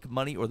use work,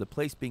 money, or the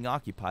place being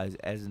occupied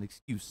as an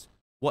excuse.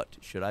 What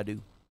should I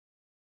do?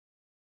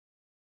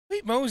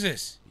 Wait,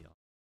 Moses.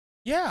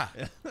 Yeah.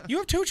 You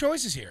have two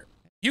choices here.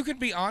 You can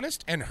be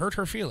honest and hurt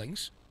her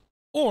feelings,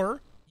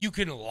 or you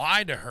can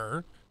lie to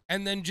her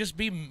and then just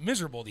be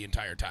miserable the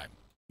entire time.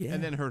 Yeah.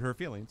 And then hurt her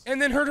feelings.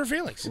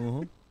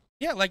 Mm-hmm.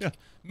 Yeah, like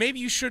maybe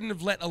you shouldn't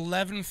have let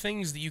 11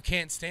 things that you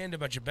can't stand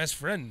about your best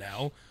friend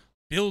now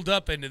build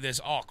up into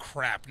this, oh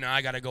crap, now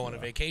I got to go on a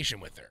vacation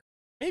with her.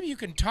 Maybe you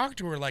can talk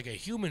to her like a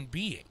human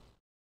being.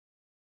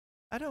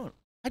 I don't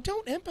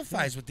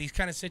empathize with these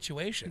kind of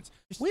situations.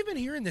 We've been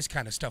hearing this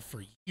kind of stuff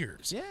for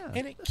years. Yeah.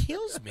 And it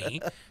kills me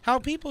how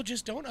people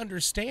just don't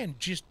understand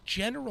just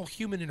general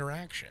human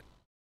interaction.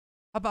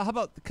 How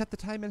about cut the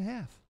time in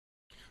half?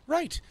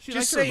 Right. She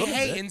just likes her say, a little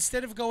hey, bit.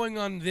 instead of going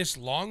on this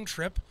long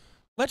trip,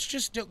 let's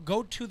just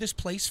go to this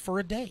place for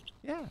a day.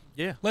 Yeah.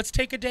 Yeah. Let's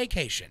take a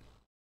daycation.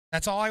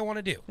 That's all I want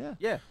to do. Yeah.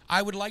 Yeah.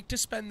 I would like to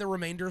spend the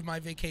remainder of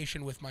my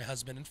vacation with my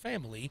husband and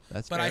family,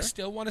 That's but I fair.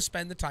 still want to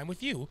spend the time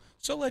with you.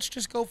 So let's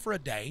just go for a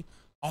day.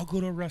 I'll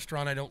go to a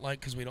restaurant I don't like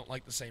because we don't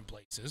like the same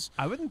places.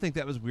 I wouldn't think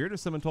that was weird if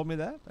someone told me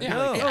that. I'd be Yeah,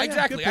 like, yeah, oh,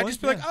 exactly. good I'd point.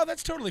 just be like, oh,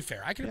 that's totally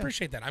fair. I can Yeah.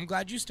 appreciate that. I'm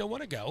glad you still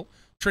want to go.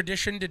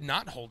 Tradition did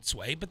not hold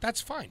sway, but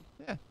that's fine.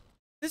 Yeah.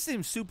 This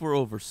seems super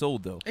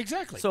oversold, though.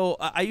 Exactly. So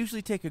I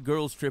usually take a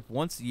girls' trip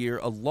once a year,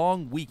 a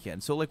long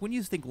weekend. So, like, when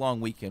you think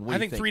long weekend, what I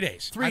do you think 3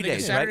 days. 3 I think days,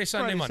 it's Saturday, right?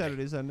 Sunday, Friday, Monday.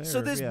 Saturday, Sunday. So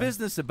or- this yeah.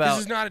 business about This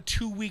is not a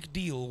 2-week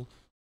deal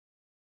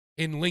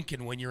in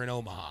Lincoln when you're in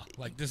Omaha.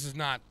 Like, this is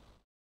not.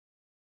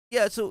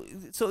 Yeah, so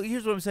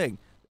here's what I'm saying.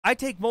 I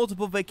take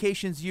multiple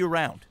vacations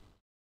year-round.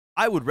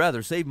 I would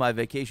rather save my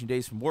vacation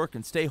days from work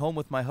and stay home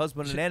with my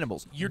husband and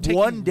animals. You're taking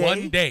one day.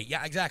 1 day.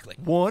 Yeah, exactly.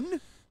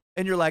 One?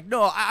 And you're like,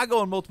 no, I go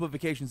on multiple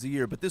vacations a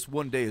year, but this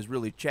one day is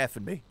really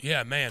chaffing me.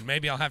 Yeah, man.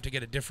 Maybe I'll have to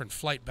get a different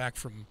flight back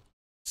from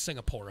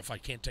Singapore if I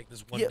can't take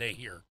this one Yeah. day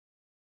here.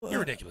 You're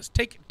ridiculous.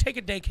 Take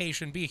a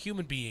vacation, be a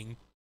human being,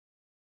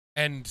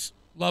 and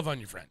love on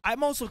your friend.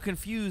 I'm also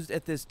confused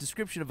at this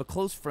description of a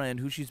close friend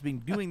who she's been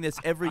doing this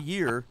every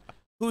year,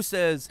 who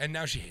says, And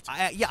now she hates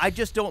me. I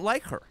just don't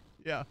like her.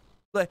 Yeah.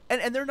 Like,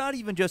 and they're not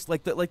even just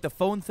like the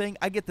phone thing.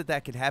 I get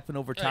that could happen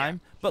over Yeah,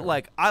 time, yeah, but sure.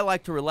 like I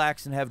like to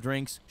relax and have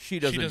drinks. She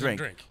doesn't, doesn't drink.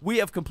 drink. We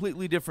have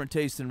completely different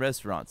tastes in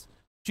restaurants.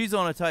 She's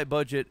on a tight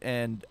budget,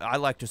 and I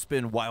like to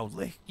spend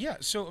wildly. Yeah,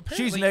 so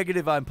apparently She's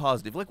negative. I'm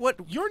positive. Like what?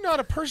 you're not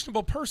a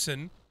personable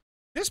person.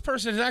 This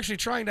person is actually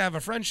trying to have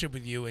a friendship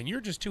with you, and you're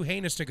just too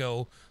heinous to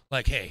go,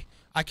 like, hey,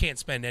 I can't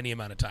spend any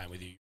amount of time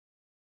with you.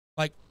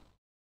 Like,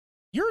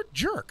 you're a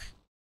jerk.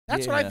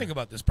 That's what I Yeah. think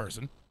about this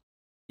person.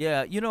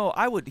 Yeah,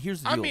 I would.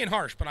 Here's the I'm deal. being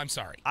harsh, but I'm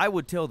sorry. I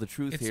would tell the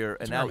truth It's- here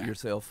it's and where out I'm at.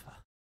 yourself.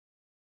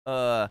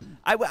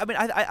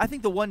 I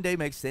think the one day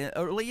makes sense.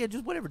 Or yeah,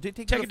 just whatever. Take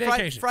a Friday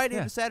vacation. Friday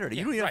Yeah. to Saturday. Yeah,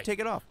 You don't even have right. to take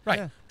it off. Right.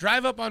 Yeah.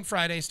 Drive up on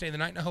Friday, stay the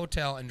night in a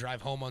hotel, and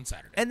drive home on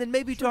Saturday. And then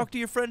maybe talk to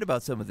your friend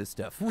about some of this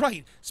stuff.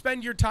 Right.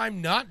 Spend your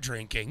time not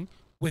drinking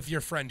with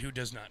your friend who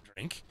does not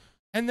drink,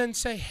 and then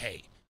say,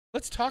 hey,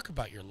 let's talk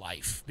about your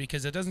life,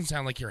 because it doesn't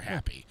sound like you're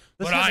happy.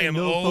 Let's But have I a am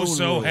no oh phone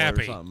so rule or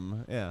happy.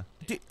 something. Yeah.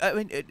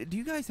 Do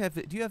you guys have?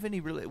 Do you have any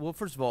really? Well,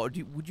 first of all,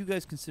 would you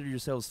guys consider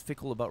yourselves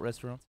fickle about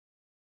restaurants?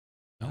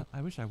 No.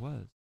 I wish I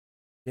was.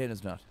 Dan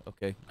is not.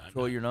 Okay. I'm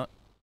Troy, not. you're not.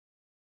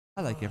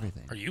 I like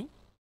everything. Are you?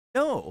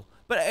 No,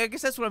 but I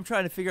guess that's what I'm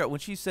trying to figure out when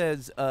she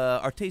says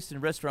our taste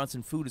in restaurants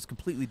and food is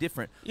completely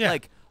different. Yeah.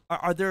 Like,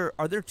 are there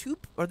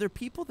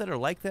people that are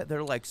like that?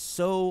 They're like,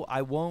 so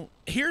I won't.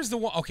 Here's the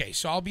one. Okay,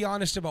 so I'll be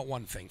honest about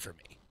one thing for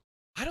me.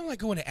 I don't like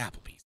going to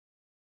Applebee's.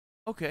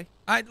 Okay.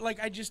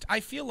 I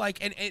feel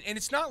like, and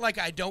it's not like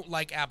I don't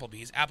like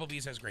Applebee's.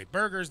 Applebee's has great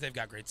burgers. They've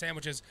got great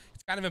sandwiches.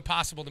 It's kind of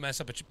impossible to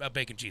mess up a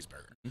bacon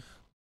cheeseburger.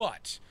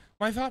 But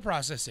my thought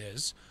process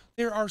is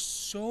there are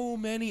so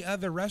many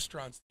other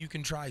restaurants you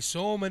can try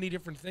so many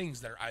different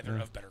things that are either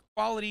of better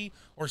quality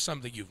or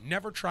something you've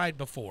never tried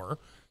before.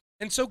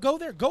 And so go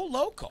there, go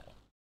local.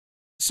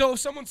 So if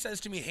someone says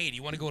to me, hey, do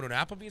you want to go to an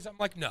Applebee's? I'm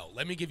like, no,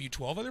 let me give you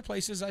 12 other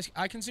places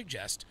I can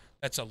suggest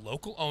that's a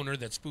local owner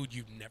that's food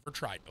you've never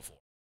tried before.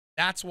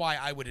 That's why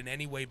I would in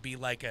any way be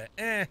like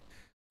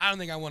I don't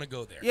think I want to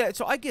go there. Yeah,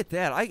 so I get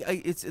that.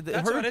 It's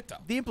That's about it, though.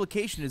 The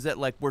implication is that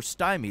like we're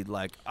stymied.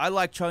 Like I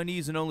like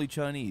Chinese and only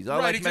Chinese. I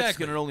Right, like exactly.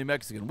 Mexican and only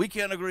Mexican. We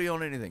can't agree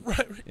on anything.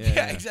 Right. Yeah.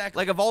 Yeah,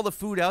 exactly. Like of all the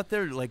food out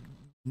there, like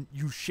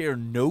you share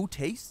no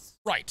tastes?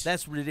 Right.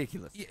 That's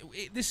ridiculous.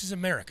 This is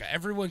America.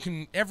 Everyone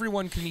can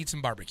eat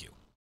some barbecue.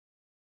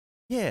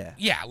 Yeah.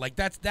 Yeah, like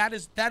that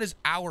is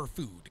our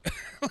food.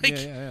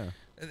 Like, yeah.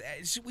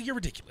 You're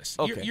ridiculous.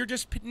 Okay. You're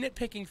just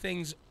nitpicking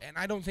things, and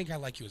I don't think I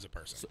like you as a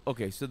person.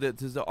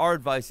 So our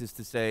advice is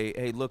to say,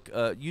 hey, look,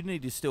 you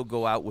need to still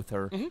go out with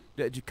her.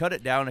 You cut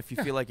it down if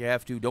you feel like you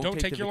have to. Don't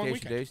take the your long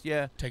vacation weekend. days.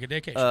 Yeah. Take a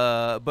vacation.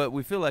 But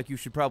we feel like you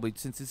should probably,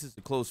 since this is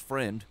a close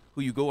friend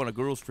who you go on a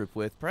girls trip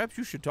with, perhaps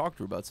you should talk to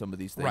her about some of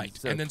these things.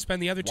 Right, and then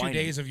spend the other 2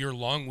 days of your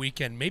long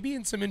weekend maybe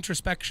in some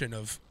introspection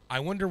of, I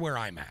wonder where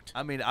I'm at.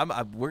 I mean,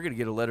 we're going to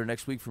get a letter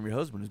next week from your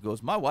husband who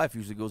goes, my wife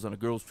usually goes on a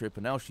girls trip,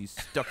 and now she's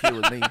stuck here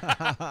with me.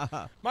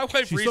 My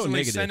wife She's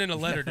recently so sent in a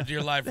letter to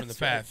Dear Live from the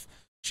Path.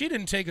 She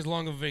didn't take as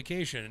long of a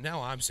vacation, and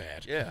now I'm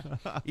sad. Yeah.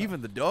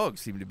 Even the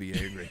dogs seem to be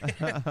angry. She's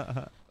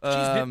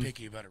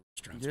nitpicky about her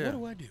restaurants. Yeah. What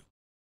do I do?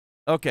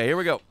 Okay, here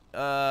we go.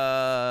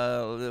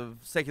 The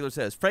Secular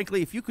says,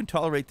 frankly, if you can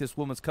tolerate this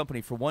woman's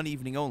company for one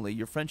evening only,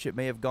 your friendship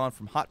may have gone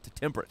from hot to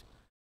temperate.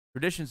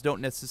 Traditions don't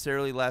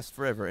necessarily last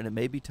forever, and it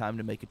may be time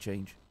to make a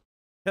change.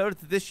 Tell her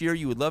that this year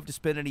you would love to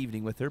spend an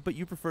evening with her, but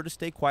you prefer to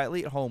stay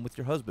quietly at home with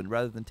your husband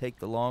rather than take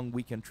the long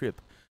weekend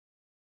trip.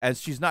 As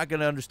she's not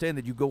going to understand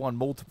that you go on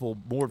multiple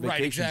more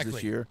vacations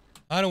this year.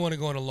 I don't want to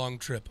go on a long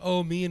trip.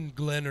 Oh, me and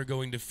Glenn are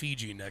going to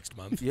Fiji next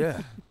month.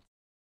 Yeah.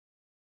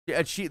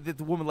 And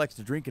the woman likes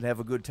to drink and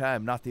have a good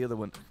time, not the other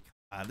one.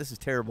 God, this is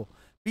terrible.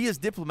 Be as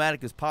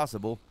diplomatic as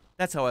possible.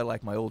 That's how I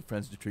like my old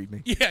friends to treat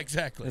me. Yeah,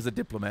 exactly. As a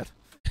diplomat.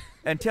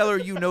 And tell her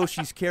you know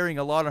she's carrying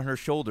a lot on her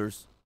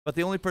shoulders, but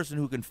the only person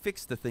who can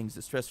fix the things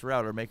that stress her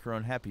out or make her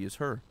unhappy is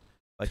her.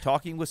 By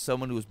talking with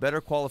someone who is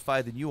better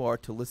qualified than you are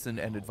to listen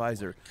and advise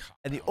her.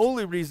 And the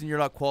only reason you're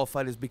not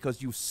qualified is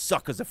because you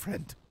suck as a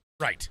friend.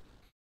 Right.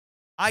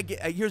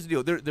 Here's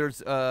the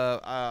deal.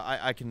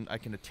 I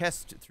can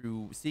attest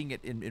through seeing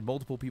it in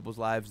multiple people's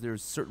lives.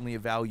 There's certainly a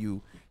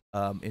value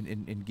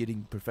in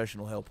getting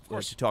professional help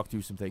to talk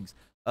through some things.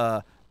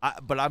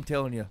 But I'm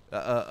telling you,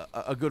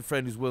 a good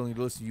friend who's willing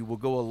to listen to you will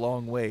go a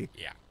long way.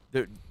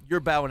 Yeah. You're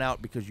bowing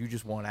out because you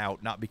just want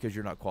out, not because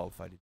you're not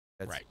qualified.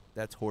 Right.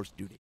 That's horse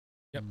duty.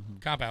 Yep.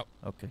 Cop out.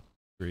 Okay.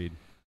 Agreed.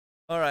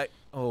 All right.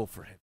 Oh,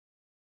 for heaven.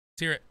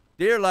 Let's hear it.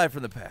 Dear Live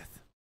from the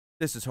Path,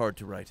 this is hard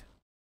to write.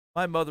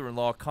 My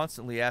mother-in-law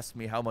constantly asks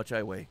me how much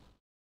I weigh,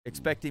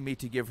 expecting me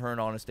to give her an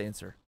honest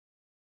answer.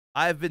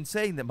 I have been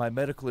saying that my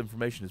medical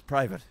information is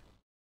private.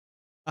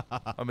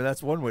 I mean,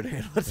 that's one way to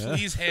handle it.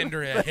 Please hand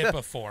her a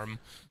HIPAA form.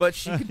 But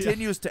she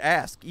continues to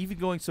ask, even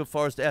going so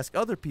far as to ask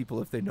other people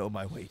if they know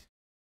my weight.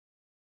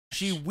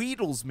 She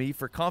wheedles me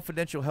for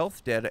confidential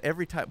health data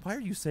every time. Why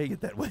are you saying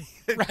it that way?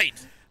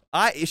 Right.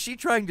 Is she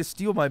trying to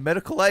steal my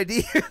medical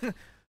ID?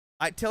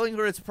 Telling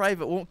her it's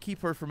private won't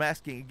keep her from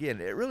asking again.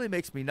 It really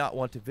makes me not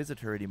want to visit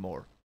her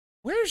anymore.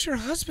 Where's your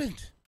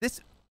husband?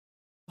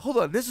 Hold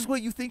on. This is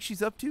what you think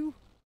she's up to?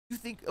 You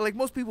think, like,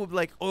 most people would be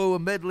like, oh, a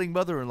meddling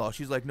mother-in-law.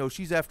 She's like, no,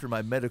 she's after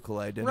my medical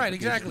identity. Right,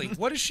 exactly.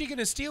 What is she going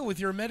to steal with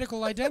your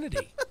medical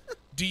identity?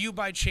 Do you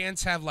by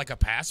chance have like a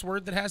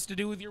password that has to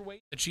do with your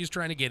weight that she's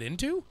trying to get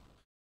into?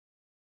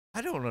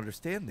 I don't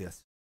understand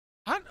this.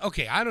 I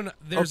don't know.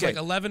 There's like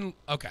 11.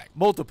 Okay.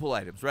 Multiple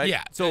items, right?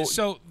 Yeah.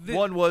 So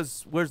one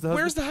was, where's the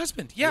husband? Where's the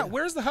husband? Yeah,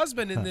 where's the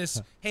husband in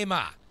this? Hey,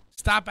 Ma,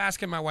 stop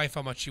asking my wife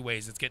how much she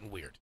weighs. It's getting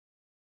weird.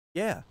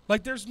 Yeah.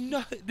 Like, there's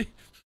no...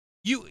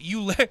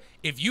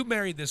 If you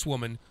married this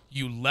woman,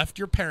 you left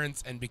your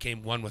parents and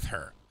became one with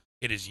her.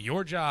 It is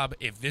your job,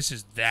 if this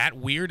is that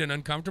weird and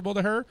uncomfortable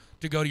to her,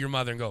 to go to your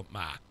mother and go,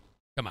 Ma,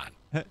 come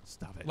on.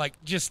 Stop it. Like,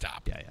 just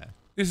stop. Yeah.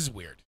 This is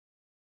weird.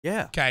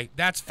 Yeah. Okay,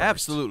 that's first.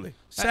 Absolutely.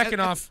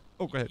 Second off,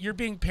 go ahead. You're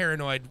being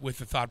paranoid with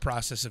the thought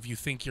process of you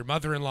think your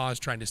mother-in-law is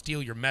trying to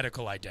steal your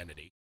medical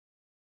identity.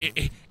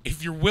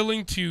 If you're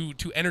willing to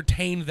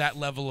entertain that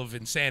level of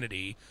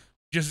insanity,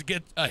 just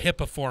get a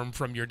HIPAA form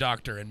from your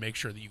doctor and make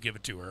sure that you give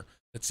it to her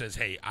that says,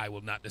 hey, I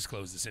will not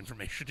disclose this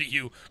information to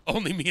you.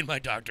 Only me and my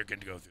doctor can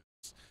go through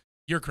this.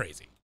 You're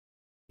crazy.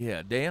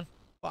 Yeah, Dan?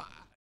 Well,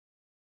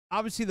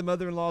 obviously, the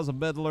mother-in-law is a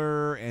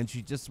meddler, and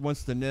she just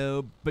wants to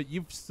know, but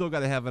you've still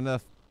got to have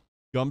enough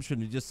gumption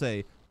to just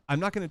say, I'm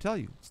not going to tell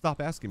you.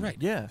 Stop asking me. Right.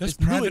 Yeah. That's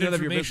It's really private none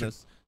of your information.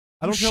 business.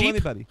 I don't tell sheep.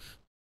 anybody.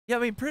 Yeah, I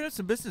mean, print out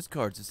some business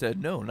cards that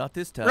said, no, not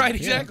this time. Right,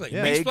 exactly.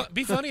 Yeah.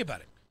 Be funny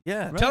about it.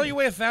 Yeah. Right. Tell her you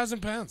weigh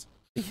 1,000 pounds.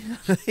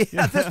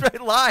 Yeah, that's right.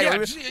 Lie. Yeah, I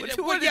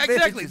mean,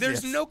 exactly.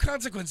 There's yes. no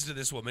consequence to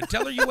this woman.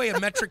 Tell her you weigh a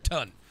metric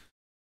ton.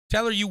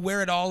 Tell her you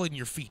wear it all in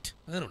your feet.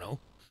 I don't know.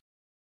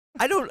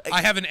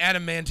 I have an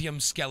adamantium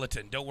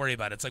skeleton. Don't worry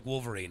about it. It's like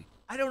Wolverine.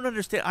 I don't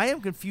understand. I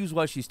am confused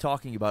why she's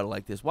talking about it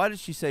like this. Why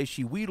does she say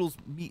she wheedles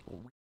me?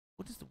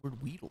 What is the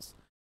word wheedles?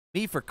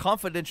 Me for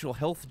confidential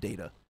health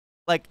data.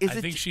 Like, I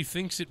think she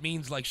thinks it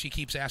means like she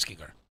keeps asking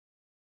her.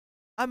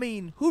 I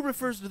mean, who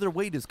refers to their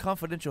weight as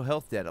confidential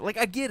health data? Like,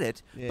 I get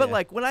it, Yeah. but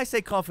like when I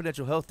say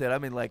confidential health data, I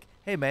mean like,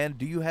 hey man,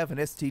 do you have an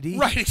STD?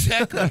 Right,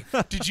 exactly.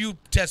 Did you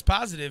test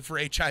positive for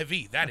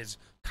HIV? That is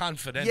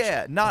confidential.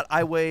 Yeah, not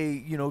I weigh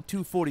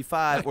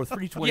 245 or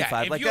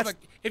 325. Yeah, like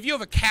if you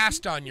have a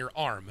cast on your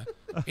arm,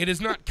 It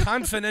is not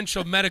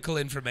confidential medical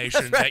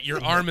information that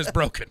your arm is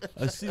broken.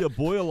 I see a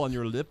boil on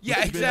your lip. Yeah,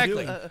 What you been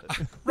exactly.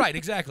 doing? Right,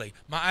 exactly.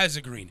 My eyes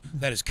are green.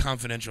 That is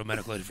confidential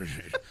medical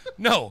information.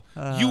 No,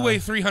 you weigh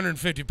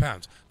 350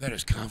 pounds. That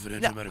is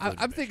confidential medical information.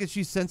 I'm thinking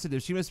she's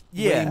sensitive. She must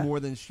weigh more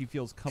than she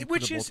feels comfortable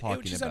talking about.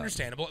 Which is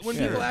understandable. When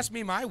people ask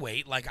me my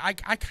weight, like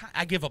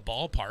I give a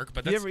ballpark,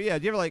 but that's... Do you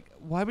ever like,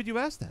 why would you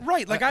ask that?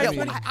 Right, like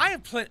I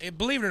have plenty,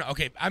 believe it or not,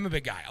 okay, I'm a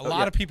big guy. A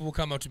lot of people will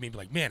come up to me and be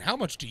like, man, how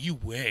much do you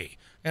weigh?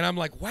 And I'm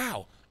like,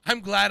 wow, I'm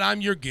glad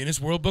I'm your Guinness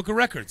World Book of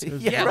Records.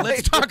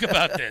 Let's talk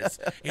about this.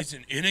 It's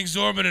an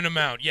inexorbitant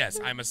amount. Yes,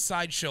 I'm a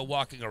sideshow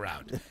walking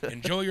around.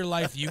 Enjoy your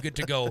life. You get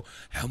to go,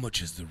 how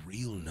much is the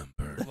real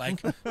number?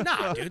 Like,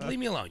 nah, dude, leave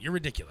me alone. You're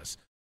ridiculous.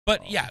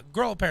 But yeah,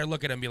 grow a pair,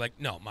 look at him and be like,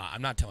 no, Ma,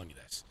 I'm not telling you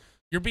this.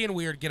 You're being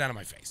weird. Get out of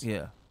my face.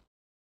 Yeah.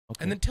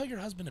 Okay. And then tell your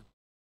husband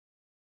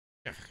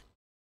to...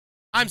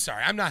 I'm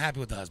sorry, I'm not happy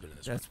with the husband in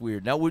this. That's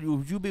weird. Now, would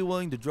you be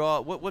willing to draw?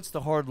 What's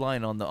the hard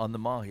line on the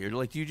ma here?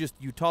 Like, you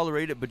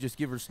tolerate it, but just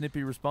give her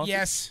snippy responses?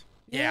 Yes.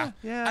 Yeah.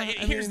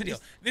 Here's the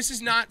deal. This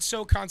is not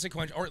so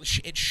consequential, or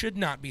it should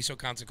not be so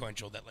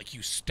consequential that like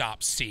you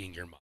stop seeing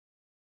your mom.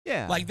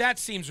 Yeah. Like that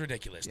seems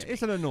ridiculous to me.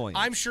 It's an annoyance.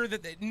 I'm sure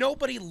that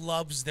nobody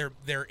loves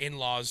their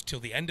in-laws till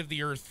the end of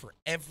the earth for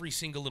every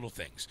single little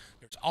things.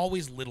 There's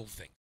always little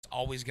things. It's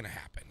always going to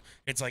happen.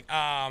 It's like,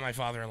 my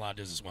father-in-law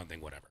does this one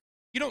thing, whatever.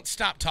 You don't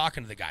stop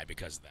talking to the guy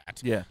because of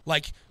that. Yeah.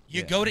 Like,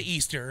 you go to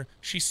Easter,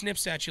 she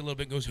snips at you a little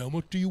bit, goes, how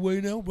much do you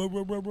weigh now? Blah,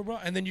 blah, blah, blah, blah.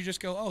 And then you just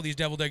go, oh, these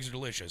deviled eggs are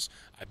delicious.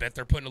 I bet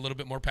they're putting a little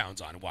bit more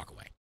pounds on, and walk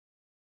away.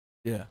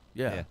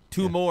 Yeah.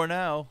 Two more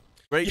now.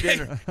 Great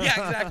dinner.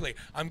 Yeah, exactly.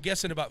 I'm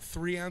guessing about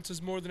 3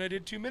 ounces more than I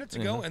did 2 minutes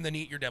ago, and then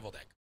eat your deviled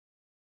egg.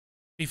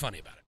 Be funny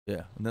about it.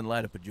 Yeah, and then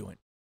light up a joint.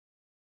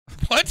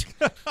 What?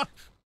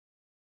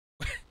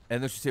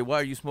 And then she say,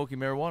 why are you smoking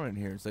marijuana in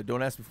here? It's like,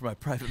 don't ask me for my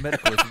private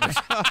medical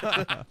information.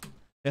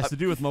 It has to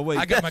do with my weight.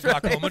 I got my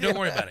glaucoma. Don't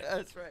worry about it.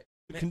 That's right.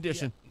 The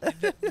condition.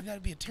 Yeah,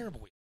 that'd be a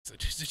terrible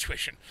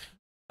situation.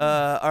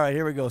 All right,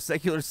 here we go.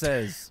 Secular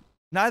says,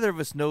 neither of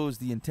us knows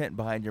the intent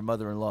behind your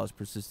mother-in-law's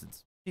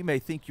persistence. She may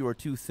think you are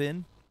too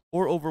thin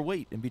or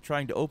overweight and be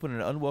trying to open an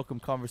unwelcome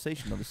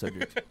conversation on the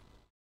subject.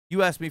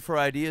 You asked me for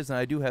ideas, and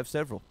I do have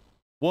several.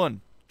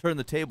 1, turn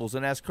the tables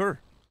and ask her.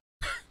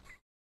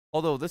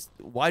 Although,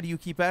 why do you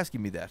keep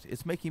asking me that?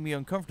 It's making me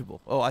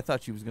uncomfortable. Oh, I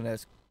thought she was going to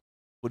ask,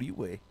 what do you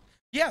weigh?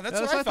 Yeah, that's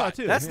what I thought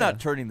too. That's not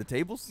turning the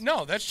tables.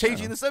 No, that's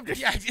changing the subject.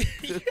 Yeah.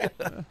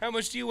 How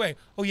much do you weigh?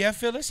 Oh, yeah,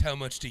 Phyllis, how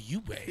much do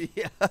you weigh?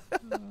 Yeah.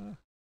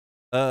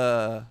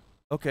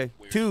 Okay.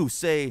 Weird. 2,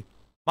 say,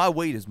 my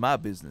weight is my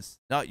business,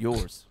 not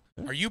yours.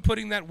 Are you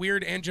putting that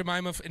weird Aunt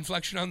Jemima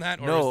inflection on that?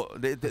 Or no,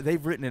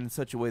 they've written it in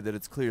such a way that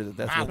it's clear that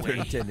that's what they're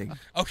intending.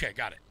 Okay,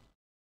 got it.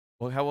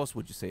 Well, how else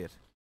would you say it?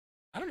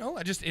 I don't know.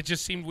 It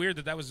just seemed weird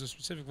that was the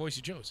specific voice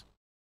you chose.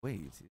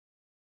 Wait, it's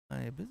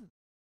my business.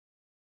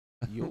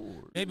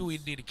 Yours. Maybe we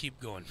need to keep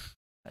going.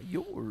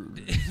 Yours.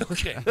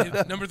 Okay.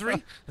 Number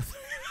 3?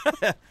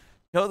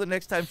 Tell her the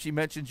next time she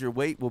mentions your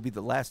weight will be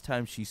the last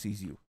time she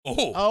sees you.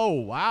 Oh,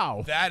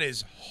 wow. That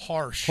is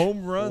harsh.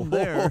 Home run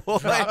there.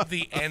 Drop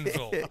the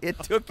anvil. It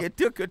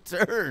took a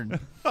turn.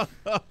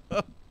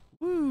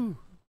 Woo.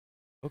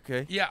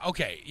 Okay. Yeah,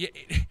 okay.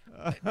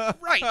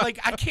 Right. Like,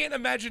 I can't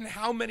imagine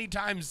how many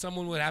times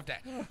someone would have to.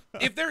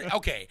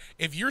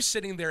 If you're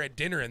sitting there at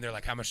dinner and they're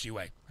like, how much do you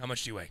weigh? How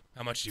much do you weigh?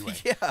 How much do you weigh?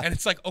 Yeah. And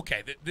it's like,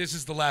 okay, this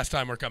is the last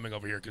time we're coming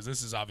over here because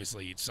this is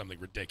obviously something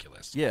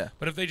ridiculous. Yeah.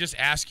 But if they just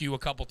ask you a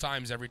couple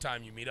times every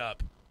time you meet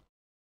up,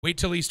 wait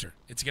till Easter.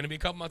 It's going to be a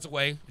couple months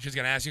away. She's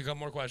going to ask you a couple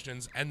more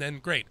questions. And then,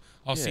 great.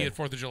 I'll see you at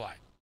 4th of July.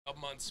 A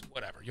couple months,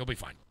 whatever. You'll be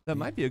fine. That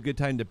might be a good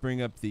time to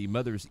bring up the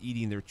mothers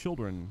eating their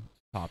children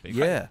topic.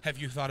 Yeah. Have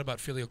you thought about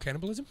filial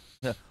cannibalism?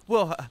 Yeah.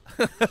 Well,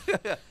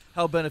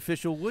 how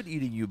beneficial would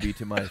eting you be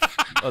to my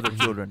other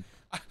children?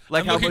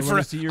 Like I'm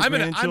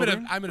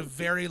I'm in a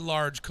very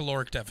large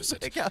caloric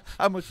deficit. Like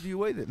how much do you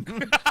weigh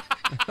then?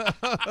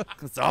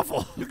 It's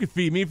awful. You could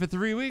feed me for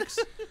 3 weeks.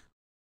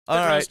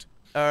 All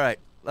right.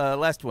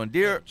 Last one.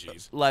 Dear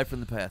Life from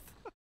the Path.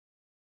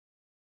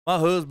 My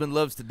husband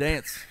loves to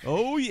dance.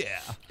 Oh, yeah.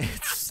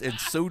 And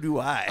so do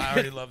I. I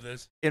already love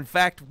this. In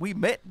fact, we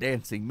met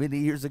dancing many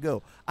years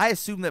ago. I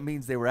assume that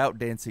means they were out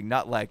dancing,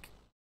 not like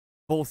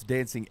both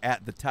dancing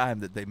at the time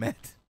that they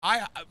met.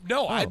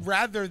 I'd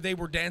rather they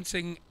were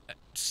dancing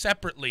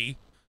separately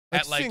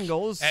at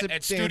singles,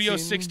 at Studio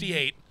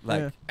 68,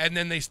 like, and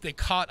then they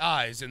caught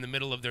eyes in the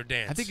middle of their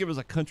dance. I think it was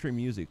a country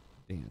music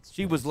dance.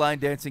 She was line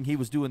dancing, he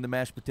was doing the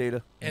mashed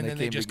potato, and then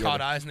they just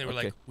caught eyes, and they were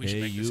like, "We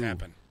should make this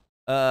happen."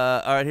 All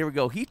right, here we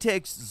go. He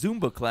takes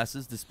Zumba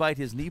classes despite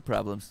his knee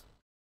problems.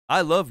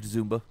 I loved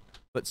Zumba,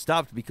 but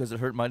stopped because it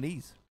hurt my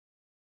knees.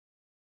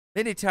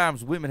 Many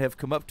times women have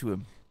come up to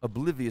him,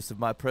 oblivious of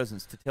my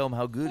presence, to tell him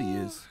how good he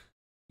is.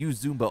 You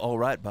Zumba all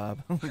right,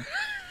 Bob.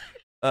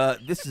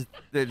 It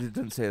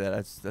doesn't say that.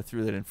 I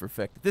threw that in for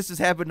effect. This has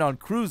happened on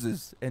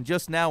cruises and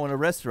just now in a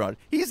restaurant.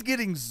 He's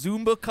getting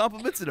Zumba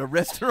compliments in a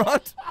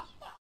restaurant?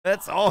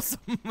 That's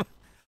awesome.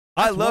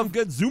 I That's one love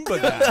good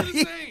Zumba guy.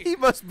 he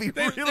must be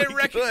They really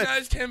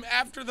recognized him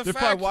after the They're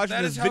fact. probably watching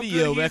That this is how good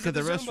video he back is at the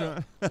Zumba.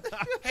 restaurant.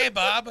 Hey,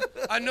 Bob,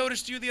 I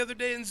noticed you the other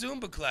day in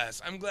Zumba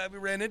class. I'm glad we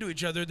ran into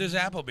each other at this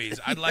Applebee's.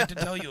 I'd like to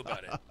tell you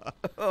about it.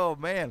 good. Oh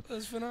man,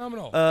 That's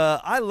phenomenal.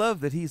 I love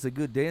that he's a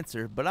good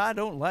dancer, but I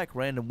don't like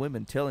random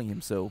women telling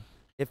him so.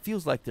 It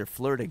feels like they're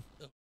flirting.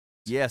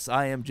 Yes,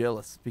 I am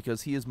jealous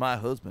because he is my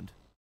husband.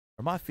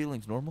 Are my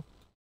feelings normal?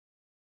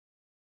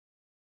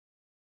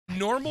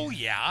 Normal,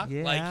 yeah.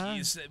 Yeah. Like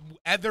you said,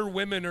 other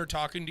women are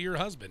talking to your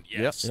husband.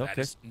 Yes, Yep,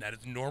 okay. that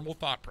is normal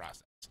thought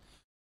process.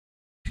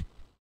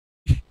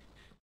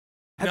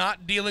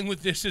 Not dealing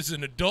with this as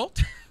an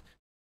adult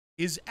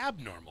is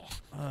abnormal.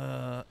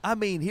 I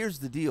mean, here's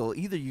the deal.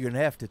 Either you're going to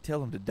have to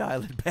tell him to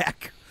dial it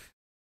back,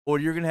 or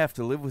you're going to have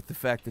to live with the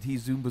fact that he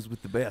Zumbas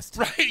with the best.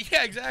 Right,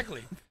 yeah,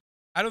 exactly.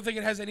 I don't think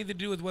it has anything to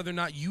do with whether or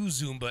not you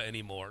Zumba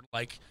anymore.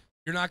 Like,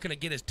 you're not going to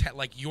get his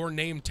your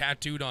name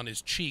tattooed on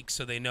his cheek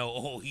so they know,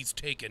 oh, he's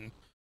taken.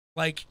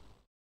 Like,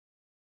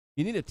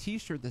 You need a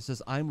T-shirt that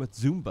says "I'm with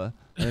Zumba,"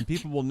 and then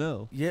people will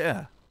know.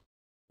 Yeah.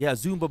 Yeah,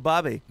 Zumba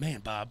Bobby. man,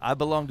 Bob. I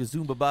belong to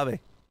Zumba Bobby.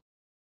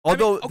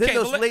 Although okay, then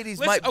those but ladies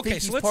let's- might okay,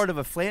 think so he's let's- part of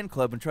a fan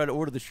club and try to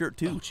order the shirt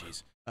Oh, too.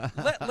 jeez.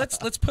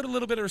 Let's put a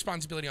little bit of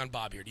responsibility on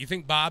Bob here. Do you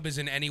think Bob is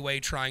in any way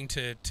trying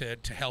to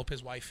help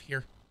his wife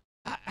here?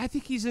 I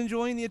think he's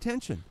enjoying the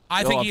attention.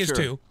 I Oh, think I'm he is sure.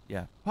 too.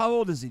 Yeah. How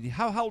old is he?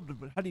 How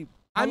do you?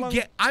 How long?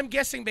 I'm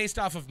guessing based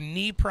off of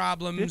knee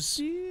problems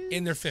 50s?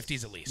 in their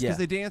 50s at least. Yeah. Because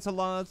they dance a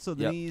lot, so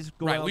the Yep. knees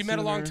go Right, out we met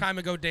a long sooner. time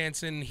ago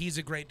dancing. He's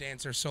a great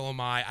dancer, so am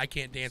I. I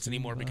can't dance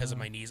anymore because of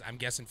my knees. I'm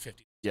guessing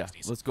 50s, Yeah.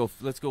 60s.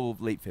 Let's go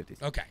late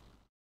 50s. Okay.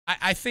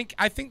 I think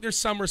there's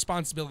some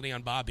responsibility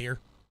on Bob here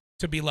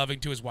to be loving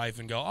to his wife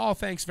and go, oh,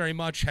 thanks very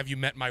much. Have you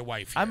met my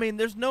wife here? I mean,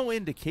 there's no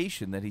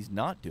indication that he's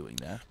not doing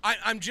that.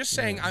 I'm just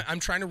saying, I'm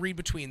trying to read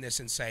between this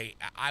and say,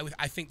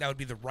 I think that would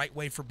be the right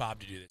way for Bob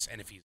to do this. And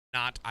if he's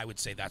not, I would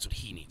say that's what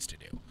he needs to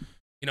do.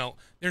 You know,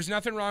 there's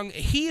nothing wrong.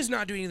 He is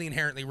not doing anything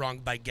inherently wrong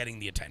by getting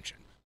the attention.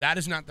 That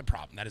is not the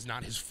problem. That is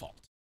not his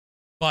fault.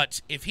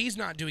 But if he's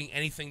not doing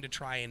anything to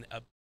try and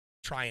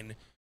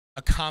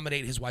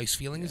accommodate his wife's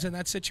feelings in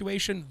that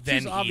situation,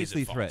 then She's he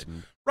obviously is at fault.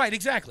 threatened. Right,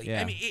 exactly.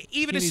 Yeah. I mean,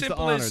 even He as needs to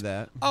simple honor as,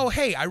 that. oh,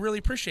 hey, I really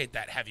appreciate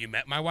that. Have you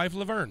met my wife,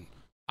 Laverne?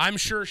 I'm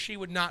sure she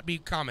would not be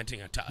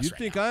commenting on to us You right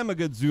think now. I'm a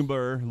good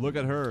Zumba? Look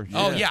at her.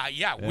 Oh, yeah.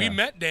 We Yeah.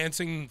 met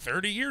dancing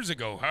 30 years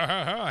ago. Ha,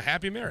 ha, ha.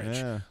 Happy marriage.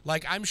 Yeah.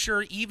 Like, I'm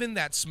sure even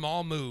that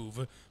small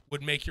move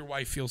would make your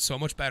wife feel so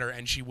much better,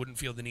 and she wouldn't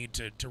feel the need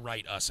to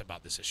write us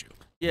about this issue.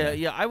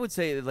 Yeah. I would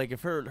say that, like,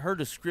 if her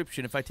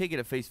description, if I take it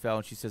at face value,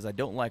 and she says, "I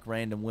don't like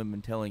random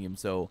women telling him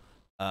so,"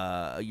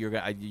 you're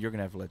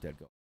gonna have to let that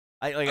go.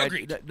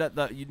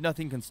 Agreed.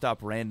 Nothing can stop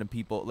random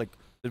people. Like,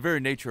 the very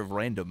nature of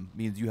random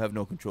means you have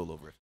no control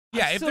over it.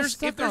 Yeah, I'm if still there's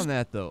stuck there's on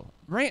that though.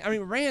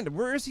 Random.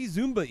 Where is he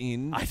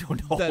Zumba-ing? I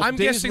don't know. that I'm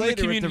days guessing the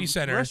later at community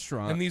center,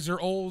 restaurant. and these are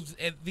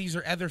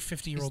other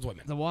 50-year-old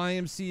women. The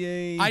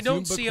YMCA. I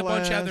don't Zumba see a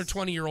bunch of other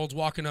class. 20-year-olds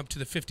walking up to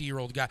the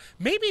 50-year-old guy.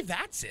 Maybe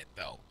that's it,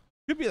 though.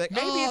 Could be like,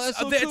 Maybe oh, it's that's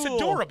so it's cool.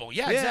 adorable.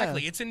 Yeah,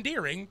 exactly. It's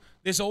endearing.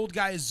 This old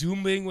guy is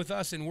zooming with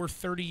us, and we're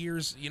 30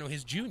 years,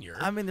 his junior.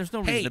 I mean, there's no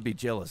reason Hey. to be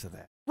jealous of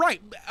that.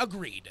 Right,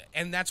 agreed.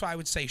 And that's why I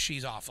would say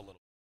she's off a little.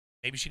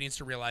 Maybe she needs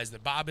to realize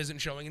that Bob isn't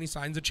showing any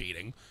signs of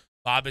cheating.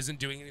 Bob isn't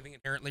doing anything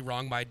inherently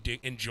wrong by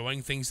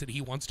enjoying things that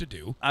he wants to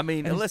do. I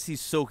mean, unless he's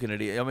soaking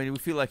it. I mean, we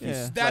feel like he's.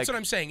 Yeah. That's what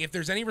I'm saying. If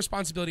there's any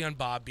responsibility on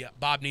Bob,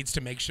 Bob needs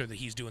to make sure that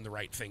he's doing the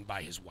right thing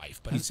by his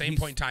wife. But at the same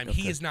point in time,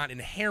 he is not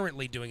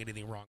inherently doing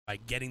anything wrong by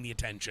getting the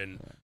attention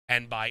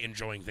and by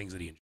enjoying things that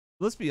he enjoys.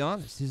 Let's be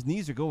honest. His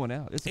knees are going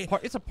out.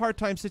 It's a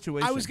part-time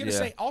situation. I was going to Yeah.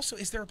 say, also,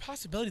 is there a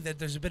possibility that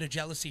there's a bit of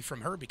jealousy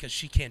from her because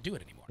she can't do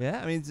it anymore?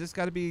 Yeah, I mean, that's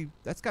got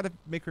to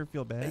make her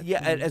feel bad. Yeah,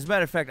 I mean, as a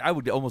matter of fact, I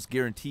would almost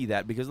guarantee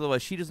that, because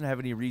otherwise she doesn't have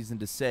any reason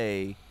to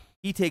say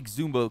he takes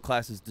Zumba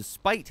classes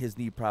despite his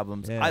knee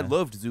problems. Yeah. I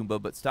loved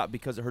Zumba, but stopped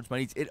because it hurts my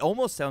knees. It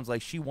almost sounds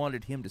like she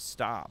wanted him to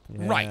stop.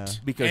 yeah. Right.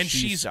 Because and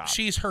she stopped.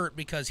 she's hurt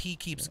because he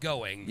keeps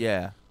going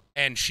Yeah.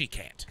 and she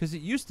can't. Because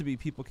it used to be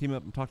people came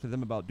up and talked to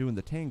them about doing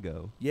the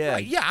tango. Yeah.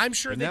 Right, yeah, I'm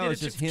sure But they now did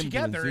it's it just him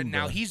together, doing and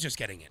now Zumba. he's just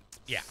getting it.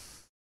 Yeah.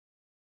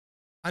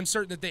 I'm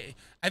certain that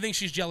I think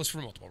she's jealous for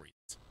multiple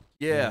reasons.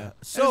 Yeah.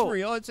 So So it's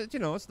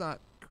real. It's not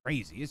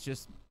crazy. It's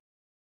just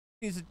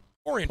he's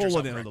Orient pull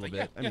yourself it in a correctly. little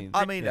bit. Yeah, I mean,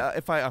 I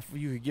mean, if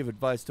you could give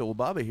advice to old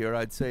Bobby here,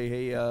 I'd say,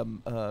 hey,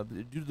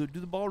 do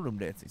the ballroom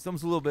dancing.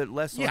 Something's a little bit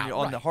less Yeah,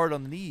 on the right. hard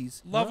on the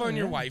knees. love Oh, on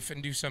your yeah. wife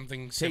and do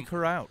something Take simple.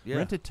 her out. Yeah.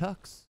 rented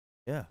tux.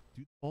 Yeah.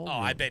 Do the Oh,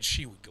 ballroom. I bet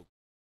she would go.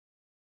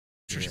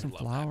 I'm sure she Some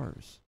would love that.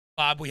 flowers.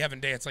 Bob, we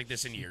haven't danced like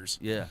this in years.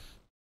 Yeah.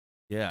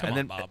 Yeah. Come and on,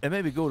 then Bob. and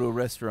maybe go to a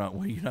restaurant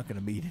where you're not going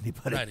to meet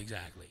anybody. Right,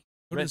 exactly.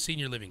 Go to Rent- the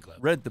senior living club.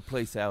 Rent the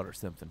place out or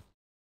something.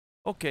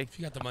 Okay. If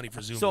you got the money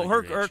for Zoom. So at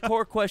her your age.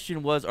 core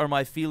question was, are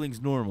my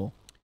feelings normal?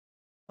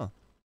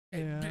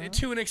 Yeah.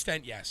 To an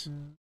extent, yes. To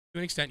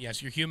an extent,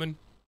 yes. You're human.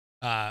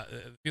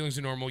 Feelings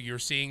are normal. You're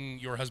seeing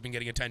your husband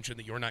getting attention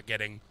that you're not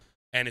getting,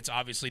 and it's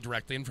obviously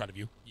directly in front of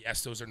you.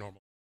 Yes, those are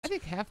normal. I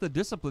think half the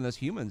discipline as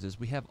humans is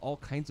we have all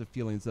kinds of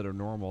feelings that are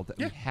normal that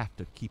Yeah. we have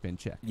to keep in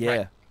check. Yeah.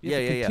 Right. You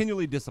have to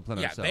continually discipline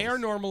ourselves. They are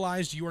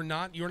normalized. You're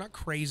not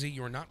crazy.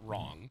 You're not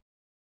wrong.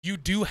 You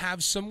do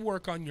have some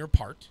work on your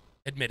part,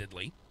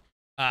 admittedly,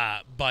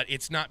 but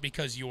it's not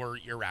because you're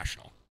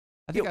irrational.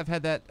 I think I've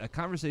had a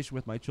conversation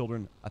with my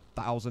children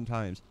 1,000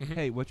 times. Mm-hmm.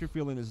 Hey, what you're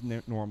feeling is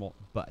normal,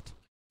 but.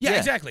 Yeah,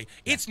 exactly.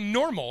 Yeah. It's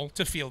normal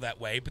to feel that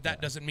way, but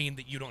that doesn't mean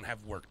that you don't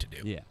have work to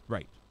do. Yeah,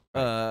 right.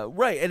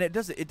 Right, and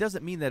it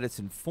doesn't mean that it's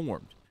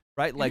informed,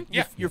 right? Like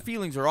your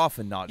feelings are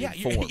often not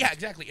informed. Yeah,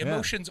 exactly.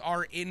 Emotions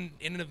are in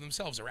and of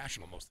themselves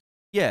irrational most of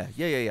the time.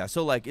 Yeah.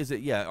 So like,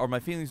 are my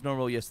feelings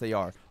normal? Yes, they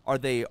are. Are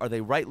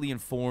they rightly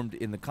informed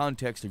in the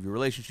context of your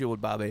relationship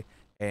with Bobby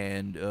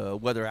and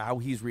how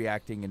he's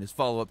reacting and his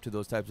follow up to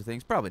those types of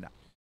things? Probably not.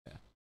 Yeah,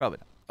 probably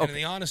not. Okay. And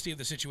in the honesty of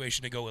the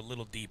situation, to go a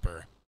little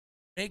deeper,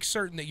 make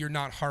certain that you're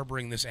not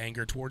harboring this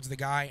anger towards the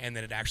guy, and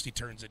that it actually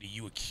turns into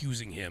you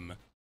accusing him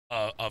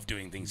of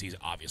doing things he's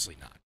obviously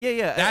not.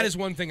 Yeah. That is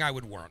one thing I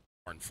would warn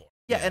for.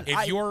 Yeah, and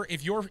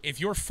if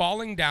you're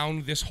falling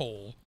down this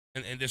hole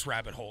and this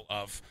rabbit hole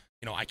of,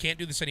 I can't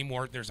do this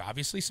anymore. There's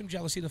obviously some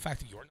jealousy of the fact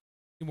that you're not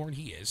anymore and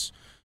he is.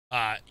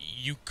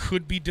 You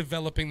could be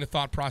developing the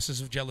thought process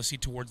of jealousy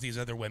towards these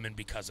other women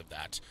because of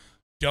that.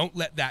 Don't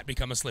let that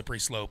become a slippery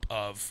slope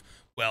of,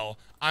 well,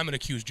 I'm going to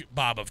accuse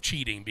Bob of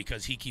cheating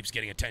because he keeps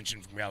getting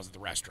attention from gals at the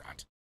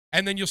restaurant.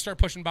 And then you'll start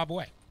pushing Bob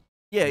away.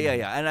 Yeah.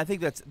 And I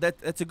think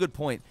that's a good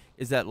point,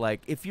 is that,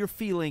 like, if you're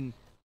feeling,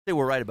 say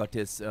we're right about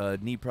this,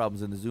 knee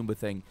problems and the Zumba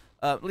thing,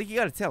 you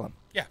got to tell him.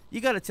 Yeah. You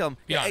got to tell him.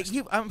 Yeah,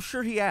 I'm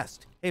sure he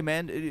asked, hey,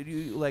 man, do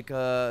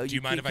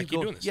you mind if I keep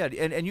doing this? Yeah,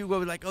 and you go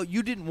like, oh,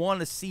 you didn't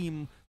want to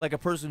seem like a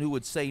person who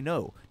would say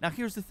no. Now,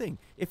 here's the thing.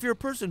 If you're a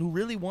person who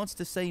really wants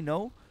to say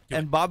no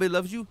and Bobby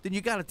loves you, then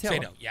you got to tell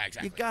him. Say no. Yeah,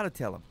 exactly. You got to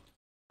tell him.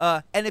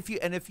 And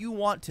if you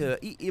want to,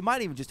 it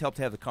might even just help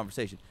to have the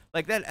conversation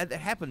like that. That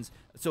happens.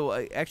 So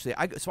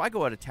I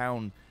go out of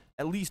town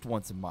at least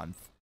once a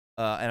month,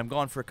 and I'm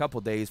gone for a couple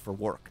days for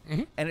work,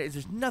 and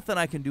there's nothing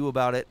I can do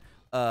about it.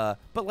 But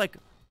like,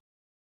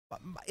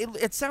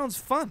 it sounds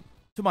fun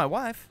to my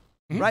wife,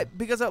 right?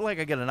 Because I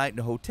get a night in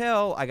a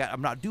hotel. I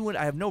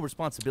have no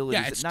responsibilities.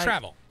 Yeah, it's at night.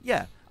 travel.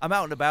 Yeah, I'm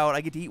out and about.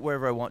 I get to eat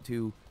wherever I want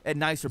to at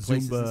nicer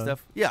places and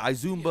stuff. Yeah, I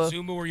Zumba.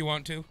 Zumba where you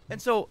want to.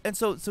 And so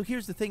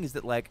here's the thing: is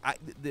that, like,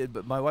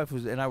 my wife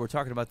and I were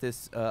talking about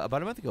this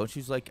about a month ago, and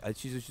she's like,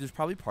 there's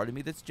probably part of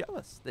me that's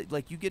jealous that,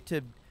 like, you get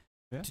to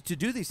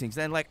do these things,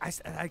 and like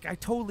I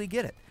totally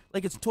get it.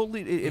 Like, it's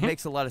totally it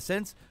makes a lot of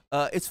sense.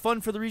 It's fun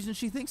for the reason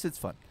she thinks it's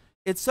fun.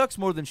 It sucks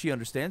more than she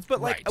understands,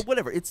 but like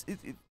whatever.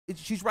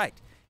 She's right.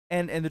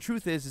 And the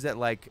truth is that,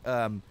 like,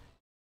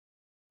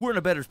 we're in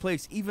a better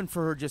place even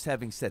for her just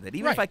having said that.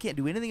 Even if I can't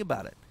do anything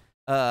about it.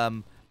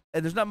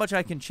 And there's not much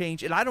I can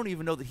change, and I don't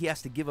even know that he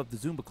has to give up the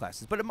Zumba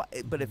classes. But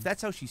if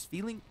that's how she's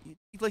feeling,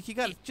 like, you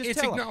got to just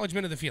it's tell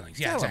acknowledgement him. of the feelings.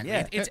 Yeah, Tell exactly.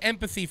 him, It's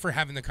empathy for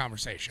having the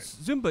conversation.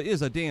 Zumba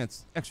is a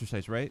dance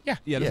exercise, right? Yeah.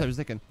 Yeah, that's what I was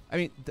thinking. I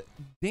mean,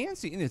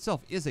 dancing in itself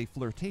is a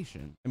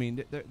flirtation. I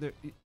mean,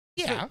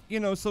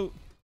 so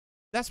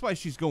that's why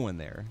she's going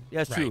there.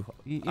 Yeah, it's true.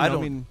 I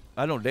don't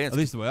dance. At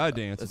least the way I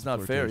dance. It's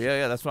not fair.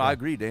 Yeah, that's why I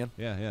agree, Dan.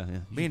 Yeah.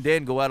 Me and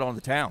Dan go out on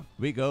the town.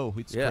 We go.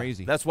 It's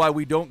crazy. That's why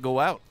we don't go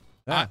out.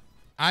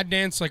 I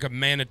dance like a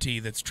manatee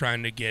that's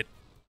trying to get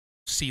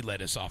sea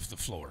lettuce off the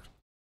floor.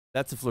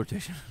 That's a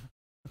flirtation.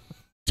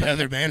 To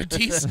other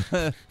manatees?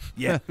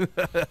 Yeah.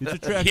 It's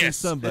attracting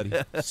somebody.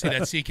 See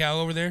that sea cow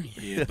over there?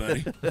 Yeah,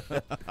 buddy.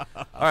 All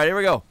right, here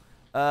we go.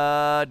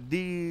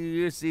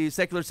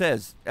 Secular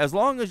says, as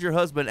long as your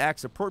husband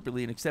acts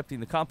appropriately in accepting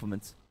the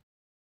compliments,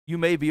 you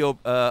may be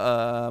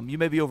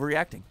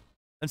overreacting.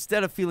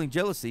 Instead of feeling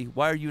jealousy,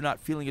 why are you not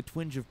feeling a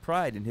twinge of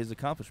pride in his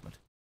accomplishment?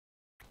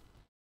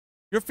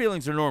 Your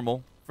feelings are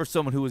normal for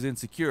someone who is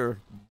insecure.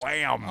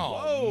 Bam!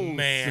 Oh,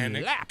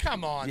 man.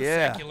 Come on,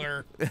 Yeah.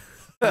 Secular.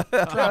 Drop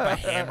a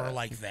hammer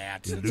like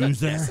that. It's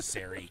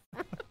unnecessary.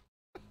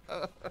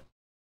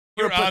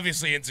 You're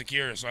obviously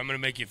insecure, so I'm going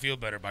to make you feel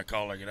better by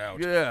calling it out.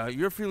 Yeah,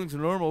 your feelings are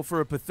normal for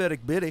a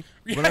pathetic biddy.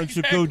 Why don't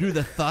you go do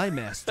the thigh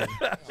master?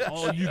 That's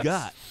all you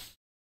got.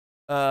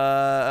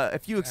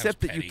 If you accept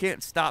that you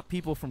can't stop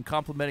people from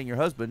complimenting your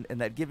husband and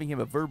that giving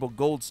him a verbal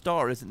gold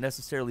star isn't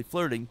necessarily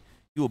flirting,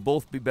 you will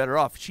both be better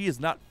off. She is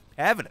not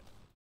having it.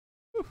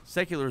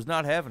 Secular is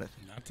not having it.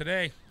 Not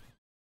today.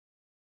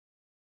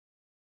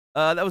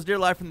 That was Dear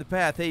Life from the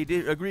Path. Hey,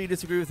 agree,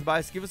 disagree with the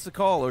bias? Give us a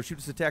call or shoot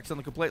us a text on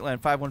the complaint line,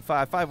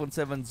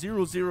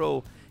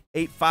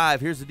 515-517-0085.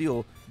 Here's the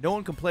deal. No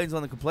one complains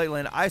on the complaint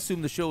line. I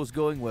assume the show is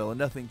going well and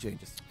nothing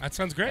changes. That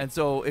sounds great. And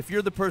so if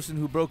you're the person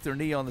who broke their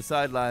knee on the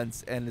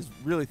sidelines and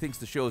really thinks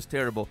the show is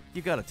terrible,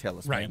 you got to tell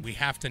us, right, man. We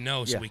have to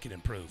know so we can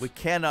improve. We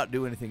cannot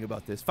do anything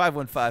about this.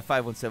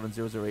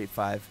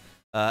 515-517-0085.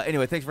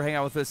 Anyway, thanks for hanging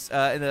out with us.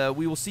 And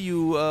we will see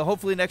you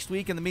hopefully next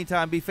week. In the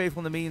meantime, be faithful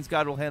in the means.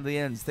 God will handle the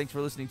ends. Thanks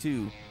for listening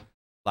to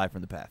Live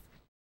from the Path.